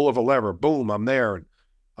here. Pull of a lever, boom, I'm there. And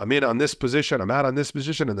I'm in on this position, I'm out on this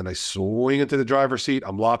position, and then I swing into the driver's seat,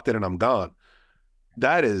 I'm locked in and I'm gone.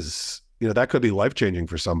 That is, that could be life-changing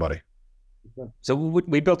for somebody. So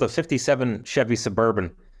we built a 57 Chevy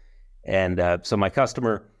Suburban. And so my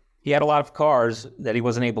customer, he had a lot of cars that he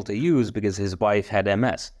wasn't able to use because his wife had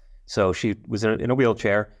MS. So she was in a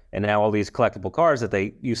wheelchair, and now all these collectible cars that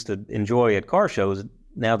they used to enjoy at car shows,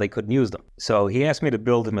 now they couldn't use them. So he asked me to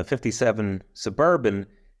build him a 57 Suburban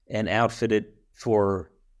and outfit it for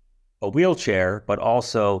a wheelchair, but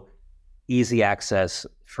also easy access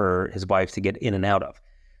for his wife to get in and out of.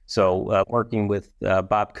 So working with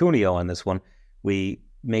Bob Cuneo on this one, we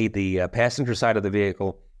made the passenger side of the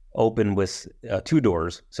vehicle open with 2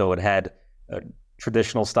 doors. So it had a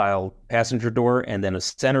traditional style passenger door and then a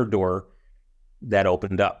center door that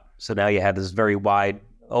opened up. So now you had this very wide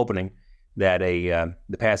opening that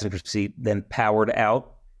the passenger seat then powered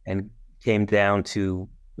out and came down to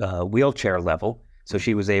wheelchair level. So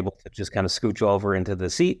she was able to just kind of scooch over into the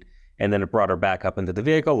seat, and then it brought her back up into the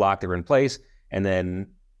vehicle, locked her in place, and then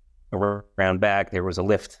around back there was a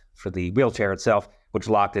lift for the wheelchair itself, which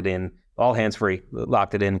locked it in, all hands-free,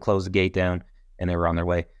 locked it in, closed the gate down, and they were on their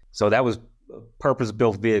way. So that was a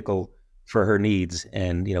purpose-built vehicle for her needs,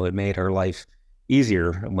 and it made her life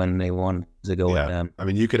easier when they wanted to go. Yeah.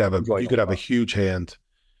 You could have a huge hand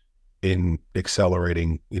in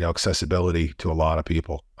accelerating, accessibility to a lot of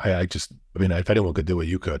people. If anyone could do it,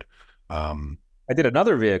 you could. I did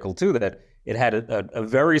another vehicle too that it had a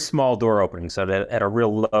very small door opening, so that it had a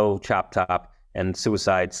real low chop top and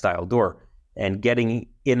suicide style door, and getting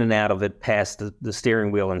in and out of it past the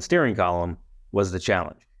steering wheel and steering column was the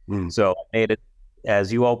challenge. So I made it,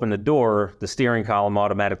 as you open the door, the steering column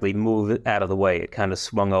automatically moved out of the way. It kind of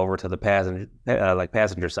swung over to the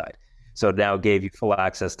passenger side. So it now gave you full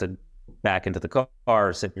access to back into the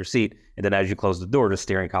car, sit in your seat, and then as you close the door, the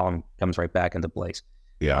steering column comes right back into place.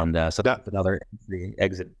 Yeah. And so that's another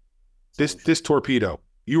exit. This torpedo,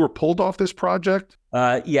 you were pulled off this project?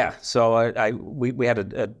 Yeah. So we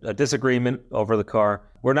had a disagreement over the car.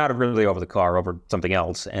 We're not really over the car, over something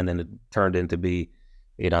else. And then it turned into be,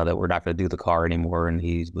 that we're not going to do the car anymore, and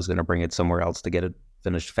he was going to bring it somewhere else to get it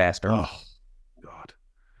finished faster. Oh, God.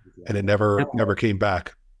 And it never came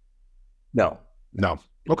back? No.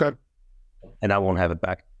 Okay. And I won't have it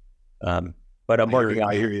back. But I'm working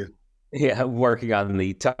on... I hear you. Yeah, I'm working on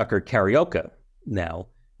the Tucker Karaoke now,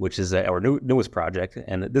 which is our newest project.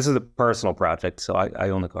 And this is a personal project, so I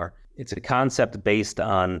own the car. It's a concept based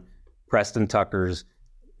on Preston Tucker's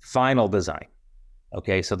final design.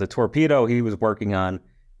 Okay, so the torpedo he was working on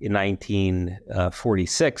in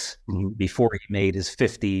 1946, before he made his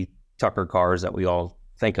 50 Tucker cars that we all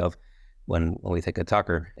think of when we think of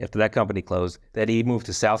Tucker. After that company closed, then he moved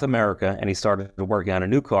to South America and he started working on a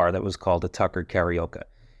new car that was called the Tucker Karaoke.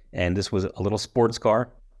 And this was a little sports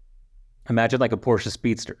car. Imagine like a Porsche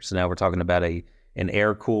Speedster. So now we're talking about an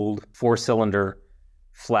air-cooled 4-cylinder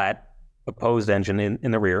flat opposed engine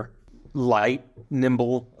in the rear, light,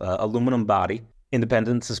 nimble aluminum body,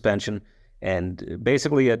 independent suspension, and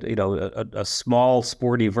basically a small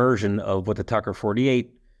sporty version of what the Tucker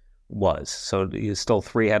 48 was. So you still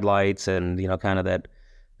 3 headlights and kind of that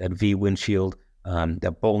that V windshield,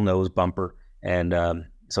 that bull nose bumper. And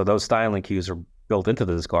so those styling cues are built into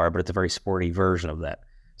this car, but it's a very sporty version of that.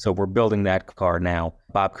 So we're building that car now.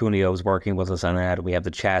 Bob Cuneo is working with us on that. We have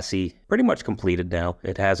the chassis pretty much completed now.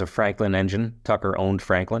 It has a Franklin engine. Tucker owned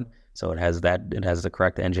Franklin, so it has the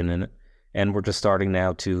correct engine in it. And we're just starting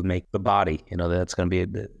now to make the body. That's going to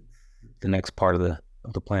be the next part of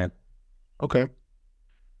the plan. Okay.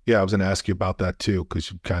 Yeah, I was going to ask you about that too, because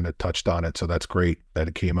you kind of touched on it. So that's great that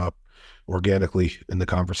it came up organically in the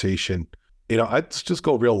conversation. Let's just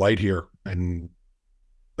go real light here and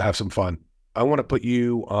have some fun. I want to put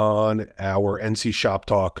you on our NC Shop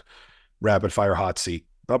Talk rapid fire hot seat.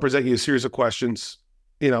 I'll present you a series of questions,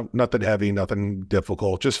 nothing heavy, nothing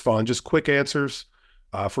difficult, just fun, just quick answers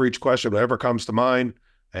for each question, whatever comes to mind,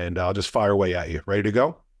 and I'll just fire away at you. Ready to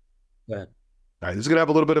go? Go ahead. All right, this is going to have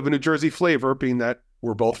a little bit of a New Jersey flavor, being that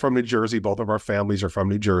we're both from New Jersey. Both of our families are from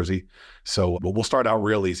New Jersey. So we'll start out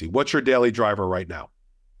real easy. What's your daily driver right now?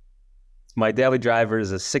 My daily driver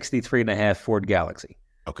is a 63.5 Ford Galaxy.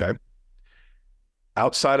 Okay.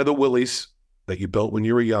 Outside of the Willys that you built when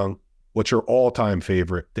you were young, what's your all-time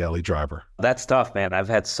favorite daily driver? That's tough, man. I've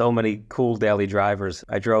had so many cool daily drivers.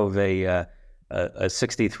 I drove a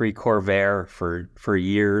 63 Corvair for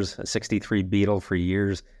years, a 63 Beetle for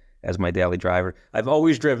years as my daily driver. I've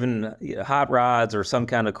always driven hot rods or some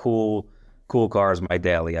kind of cool car as my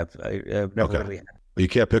daily. I've never really had. You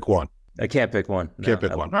can't pick one. I can't pick one. Can't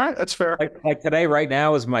pick one. All right, that's fair. Like today, right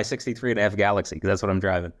now, is my 63.5 Galaxy, because that's what I'm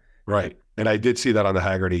driving. Right. And I did see that on the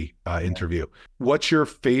Haggerty interview. What's your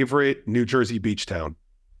favorite New Jersey beach town?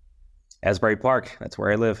 Asbury Park. That's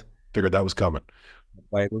where I live. Figured that was coming. That's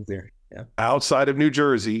why I live there. Yeah. Outside of New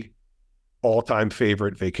Jersey, all-time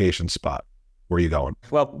favorite vacation spot. Where are you going?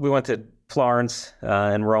 Well, we went to Florence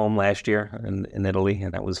and Rome last year in Italy,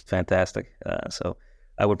 and that was fantastic. So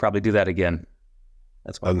I would probably do that again.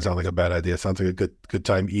 Doesn't sound like a bad idea. Sounds like a good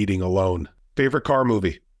time eating alone. Favorite car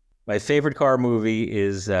movie? My favorite car movie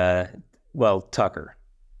is, Tucker.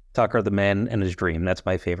 Tucker, the Man and His Dream. That's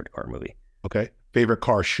my favorite car movie. Okay. Favorite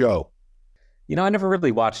car show? I never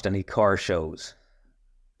really watched any car shows.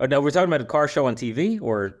 Oh, no, we're talking about a car show on TV?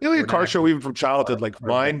 Or a car show even from childhood, like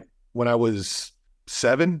mine. When I was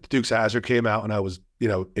 7, Dukes of Hazzard came out, and I was,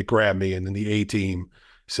 it grabbed me, and then the A-Team.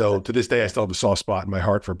 So to this day, I still have a soft spot in my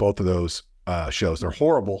heart for both of those shows. They're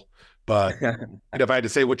horrible, but if I had to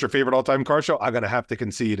say what's your favorite all-time car show, I'm going to have to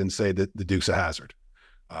concede and say that the Dukes of Hazzard.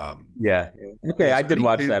 Yeah. Okay, I did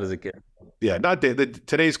watch that as a kid. Yeah, not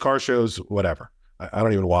today's car shows, whatever. I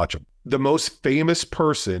don't even watch them. The most famous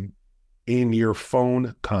person in your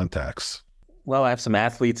phone contacts? Well, I have some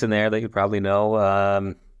athletes in there that you probably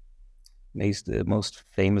know. The most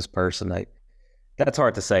famous person. That's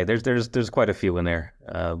hard to say. There's quite a few in there,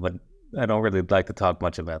 but I don't really like to talk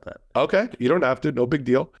much about that. Okay, you don't have to. No big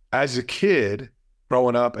deal. As a kid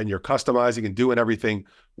growing up, and you're customizing and doing everything,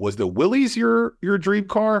 was the Willys your dream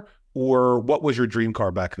car, or what was your dream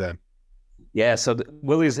car back then? Yeah, so the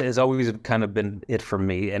Willys has always kind of been it for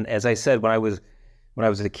me. And as I said, when I was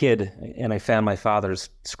a kid, and I found my father's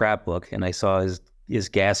scrapbook, and I saw his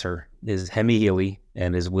gasser, his Hemi Healy,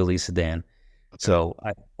 and his Willys sedan. Okay. So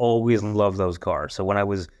I always loved those cars. So when I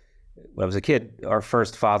was a kid, our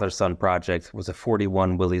first father-son project was a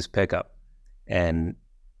 41 Willys pickup. And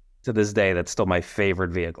to this day, that's still my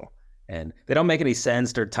favorite vehicle. And they don't make any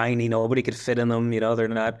sense. They're tiny. Nobody could fit in them. They're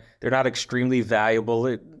not extremely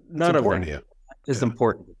valuable. None of them is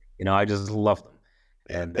important. I just love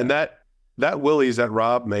them. And that Willys that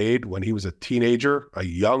Rob made when he was a teenager, a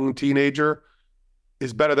young teenager,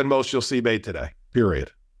 is better than most you'll see made today,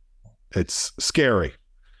 period. It's scary,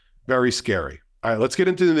 very scary. All right, let's get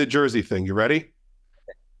into the New Jersey thing. You ready?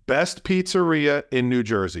 Best pizzeria in New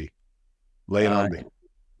Jersey. Lay it on me.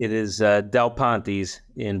 It is Del Ponte's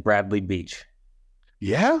in Bradley Beach.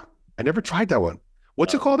 Yeah? I never tried that one.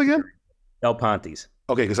 What's it called again? Del Ponte's.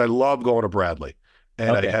 Okay, because I love going to Bradley.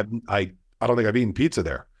 And I don't think I've eaten pizza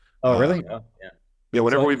there. Oh, really? Oh, yeah. Yeah,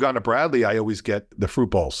 whenever we've gone to Bradley, I always get the fruit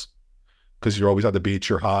bowls because you're always on the beach,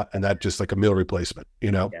 you're hot, and that's just like a meal replacement,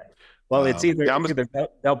 Yeah. Well, it's either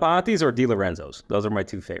Del Ponte's or Di Lorenzo's. Those are my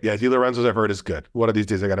two favorites. Yeah, Di Lorenzo's I've heard is good. One of these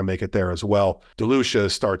days I got to make it there as well.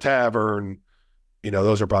 DeLucia, Star Tavern,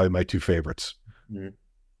 those are probably my two favorites. Mm-hmm.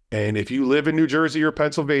 And if you live in New Jersey or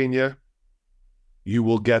Pennsylvania, you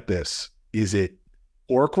will get this. Is it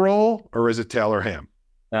pork roll or is it Taylor ham?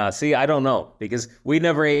 See, I don't know, because we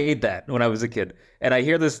never ate that when I was a kid. And I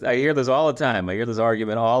hear this all the time. I hear this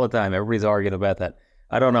argument all the time. Everybody's arguing about that.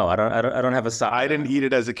 I don't know. I don't have a side. I didn't eat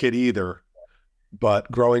it as a kid either,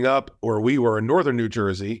 but growing up, where we were in northern New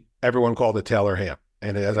Jersey, everyone called it Taylor ham.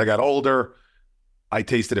 And as I got older, I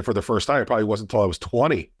tasted it for the first time. It probably wasn't until I was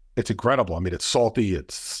 20. It's incredible. I mean, it's salty.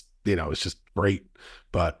 It's, it's just great.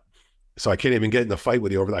 But so I can't even get in the fight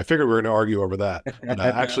with you over that. I figured we were going to argue over that. But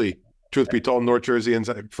actually, truth be told, North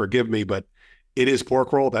Jerseyans, forgive me, but it is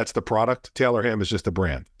pork roll. That's the product. Taylor ham is just a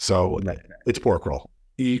brand. So it's pork roll.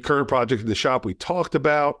 The current project in the shop we talked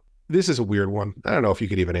about. This is a weird one. I don't know if you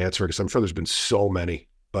could even answer it because I'm sure there's been so many,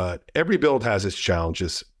 but every build has its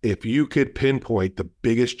challenges. If you could pinpoint the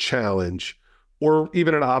biggest challenge or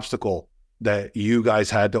even an obstacle that you guys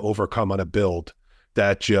had to overcome on a build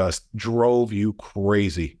that just drove you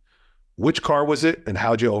crazy, which car was it and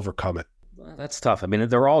how'd you overcome it? Well, that's tough. I mean,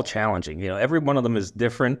 they're all challenging. Every one of them is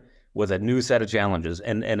different with a new set of challenges.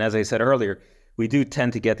 And as I said earlier, we do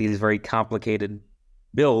tend to get these very complicated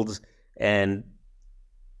builds. And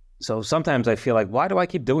so sometimes I feel like, why do I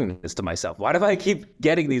keep doing this to myself? Why do I keep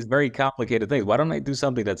getting these very complicated things? Why don't I do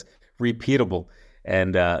something that's repeatable?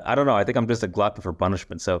 And I don't know. I think I'm just a glutton for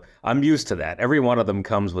punishment. So I'm used to that. Every one of them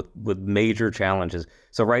comes with major challenges.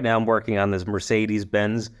 So right now I'm working on this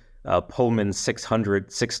Mercedes-Benz Pullman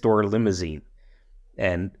 600 six-door limousine.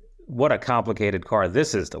 And what a complicated car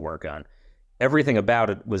this is to work on. Everything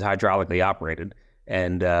about it was hydraulically operated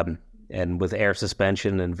and with air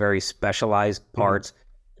suspension and very specialized parts.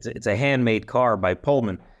 It's a handmade car by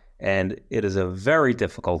Pullman, and it is a very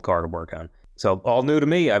difficult car to work on. So all new to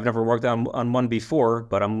me. I've never worked on one before,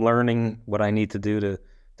 but I'm learning what I need to do to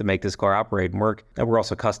make this car operate and work. And we're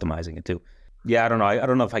also customizing it too. Yeah, I don't know. I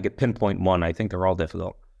don't know if I could pinpoint one. I think they're all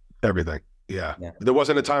difficult. Everything. Yeah. There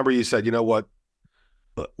wasn't a time where you said, you know what,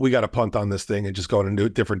 we got to punt on this thing and just go in a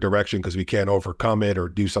different direction because we can't overcome it or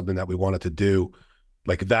do something that we wanted to do.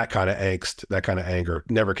 Like that kind of angst, that kind of anger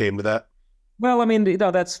never came to that. Well, I mean,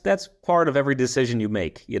 that's part of every decision you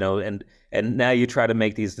make, and now you try to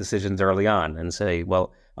make these decisions early on and say,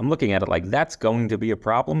 well, I'm looking at it like that's going to be a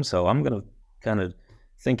problem, so I'm going to kind of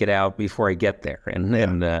think it out before I get there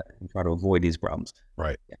and try to avoid these problems.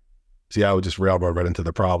 Right. Yeah. See, I would just railroad right into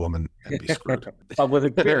the problem and be screwed. But with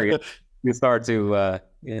experience, you start to,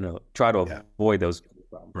 try to avoid those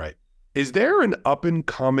problems. Right. Is there an up and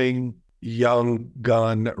coming young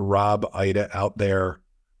gun Rob Ida out there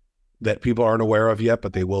that people aren't aware of yet,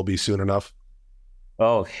 but they will be soon enough?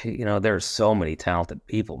 Oh, there's so many talented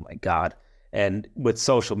people, my God. And with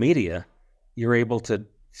social media, you're able to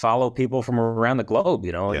follow people from around the globe,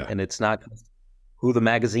 and it's not who the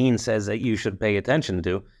magazine says that you should pay attention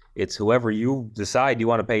to. It's whoever you decide you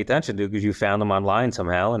want to pay attention to because you found them online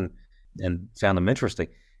somehow and found them interesting.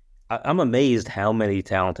 I'm amazed how many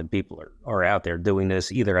talented people are out there doing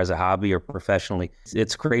this either as a hobby or professionally.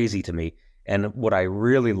 It's crazy to me. And what I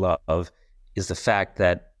really love is the fact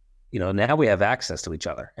that, now we have access to each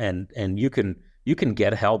other and you can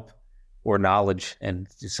get help or knowledge. And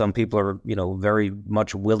some people are, very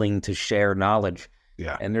much willing to share knowledge.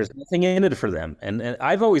 Yeah. And there's nothing in it for them. And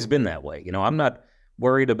I've always been that way. I'm not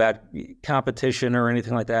worried about competition or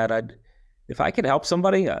anything like that. If I can help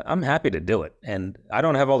somebody, I'm happy to do it. And I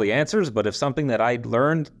don't have all the answers, but if something that I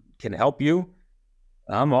learned can help you,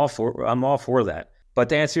 I'm all for that. But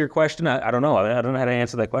to answer your question, I don't know. I don't know how to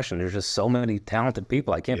answer that question. There's just so many talented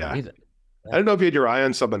people. I can't believe it. I don't know if you had your eye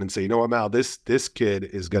on someone and say, you know what, Mal, this kid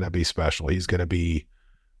is going to be special. He's going to be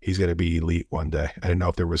elite one day. I didn't know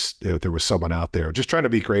if there was someone out there just trying to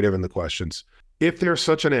be creative in the questions. If there's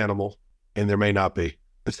such an animal, and there may not be,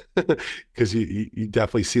 because you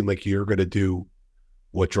definitely seem like you're going to do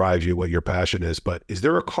what drives you, what your passion is. But is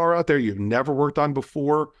there a car out there you've never worked on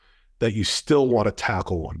before that you still want to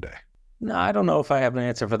tackle one day? No, I don't know if I have an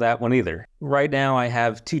answer for that one either. Right now, I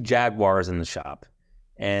have 2 Jaguars in the shop,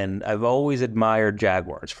 and I've always admired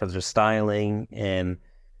Jaguars for their styling and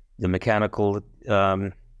the mechanical.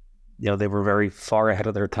 They were very far ahead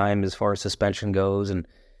of their time as far as suspension goes and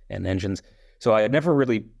engines. So I had never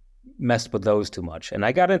really messed with those too much. And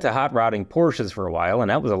I got into hot rodding Porsches for a while,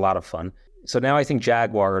 and that was a lot of fun. So now I think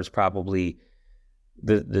Jaguar is probably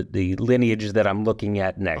the lineage that I'm looking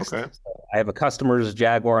at next. Okay. So I have a customer's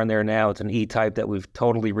Jaguar in there now. It's an E-Type that we've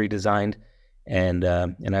totally redesigned, and I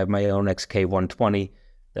have my own XK120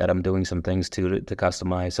 that I'm doing some things to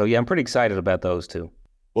customize. So yeah, I'm pretty excited about those too.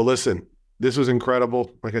 Well, listen, this was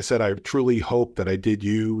incredible. Like I said, I truly hope that I did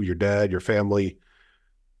you, your dad, your family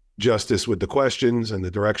justice with the questions and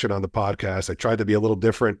the direction on the podcast. I tried to be a little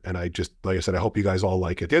different, and I just, like I said, I hope you guys all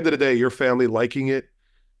like it. At the end of the day, your family liking it,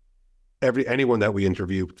 anyone that we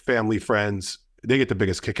interview, family, friends, they get the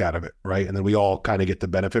biggest kick out of it, right? And then we all kind of get the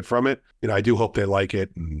benefit from it. I do hope they like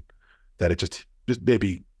it and that it just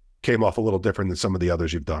maybe came off a little different than some of the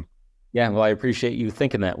others you've done. Yeah, well, I appreciate you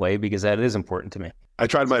thinking that way because that is important to me. I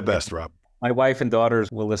tried my best, Rob. My wife and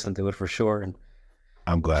daughters will listen to it for sure. And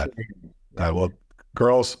I'm glad. Well,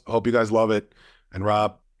 Girls, hope you guys love it. And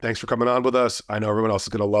Rob, thanks for coming on with us. I know everyone else is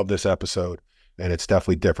going to love this episode, and it's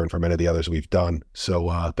definitely different from any of the others we've done.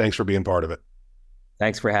 So thanks for being part of it.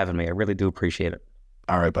 Thanks for having me. I really do appreciate it.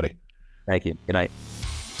 All right, buddy. Thank you. Good night.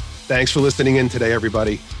 Thanks for listening in today,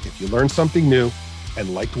 everybody. If you learned something new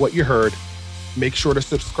and liked what you heard, make sure to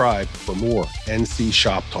subscribe for more NC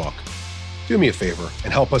Shop Talk. Do me a favor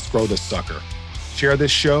and help us grow this sucker. Share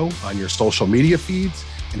this show on your social media feeds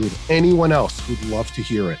and with anyone else who'd love to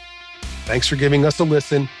hear it. Thanks for giving us a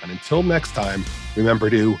listen. And until next time, remember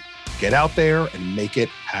to get out there and make it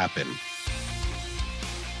happen.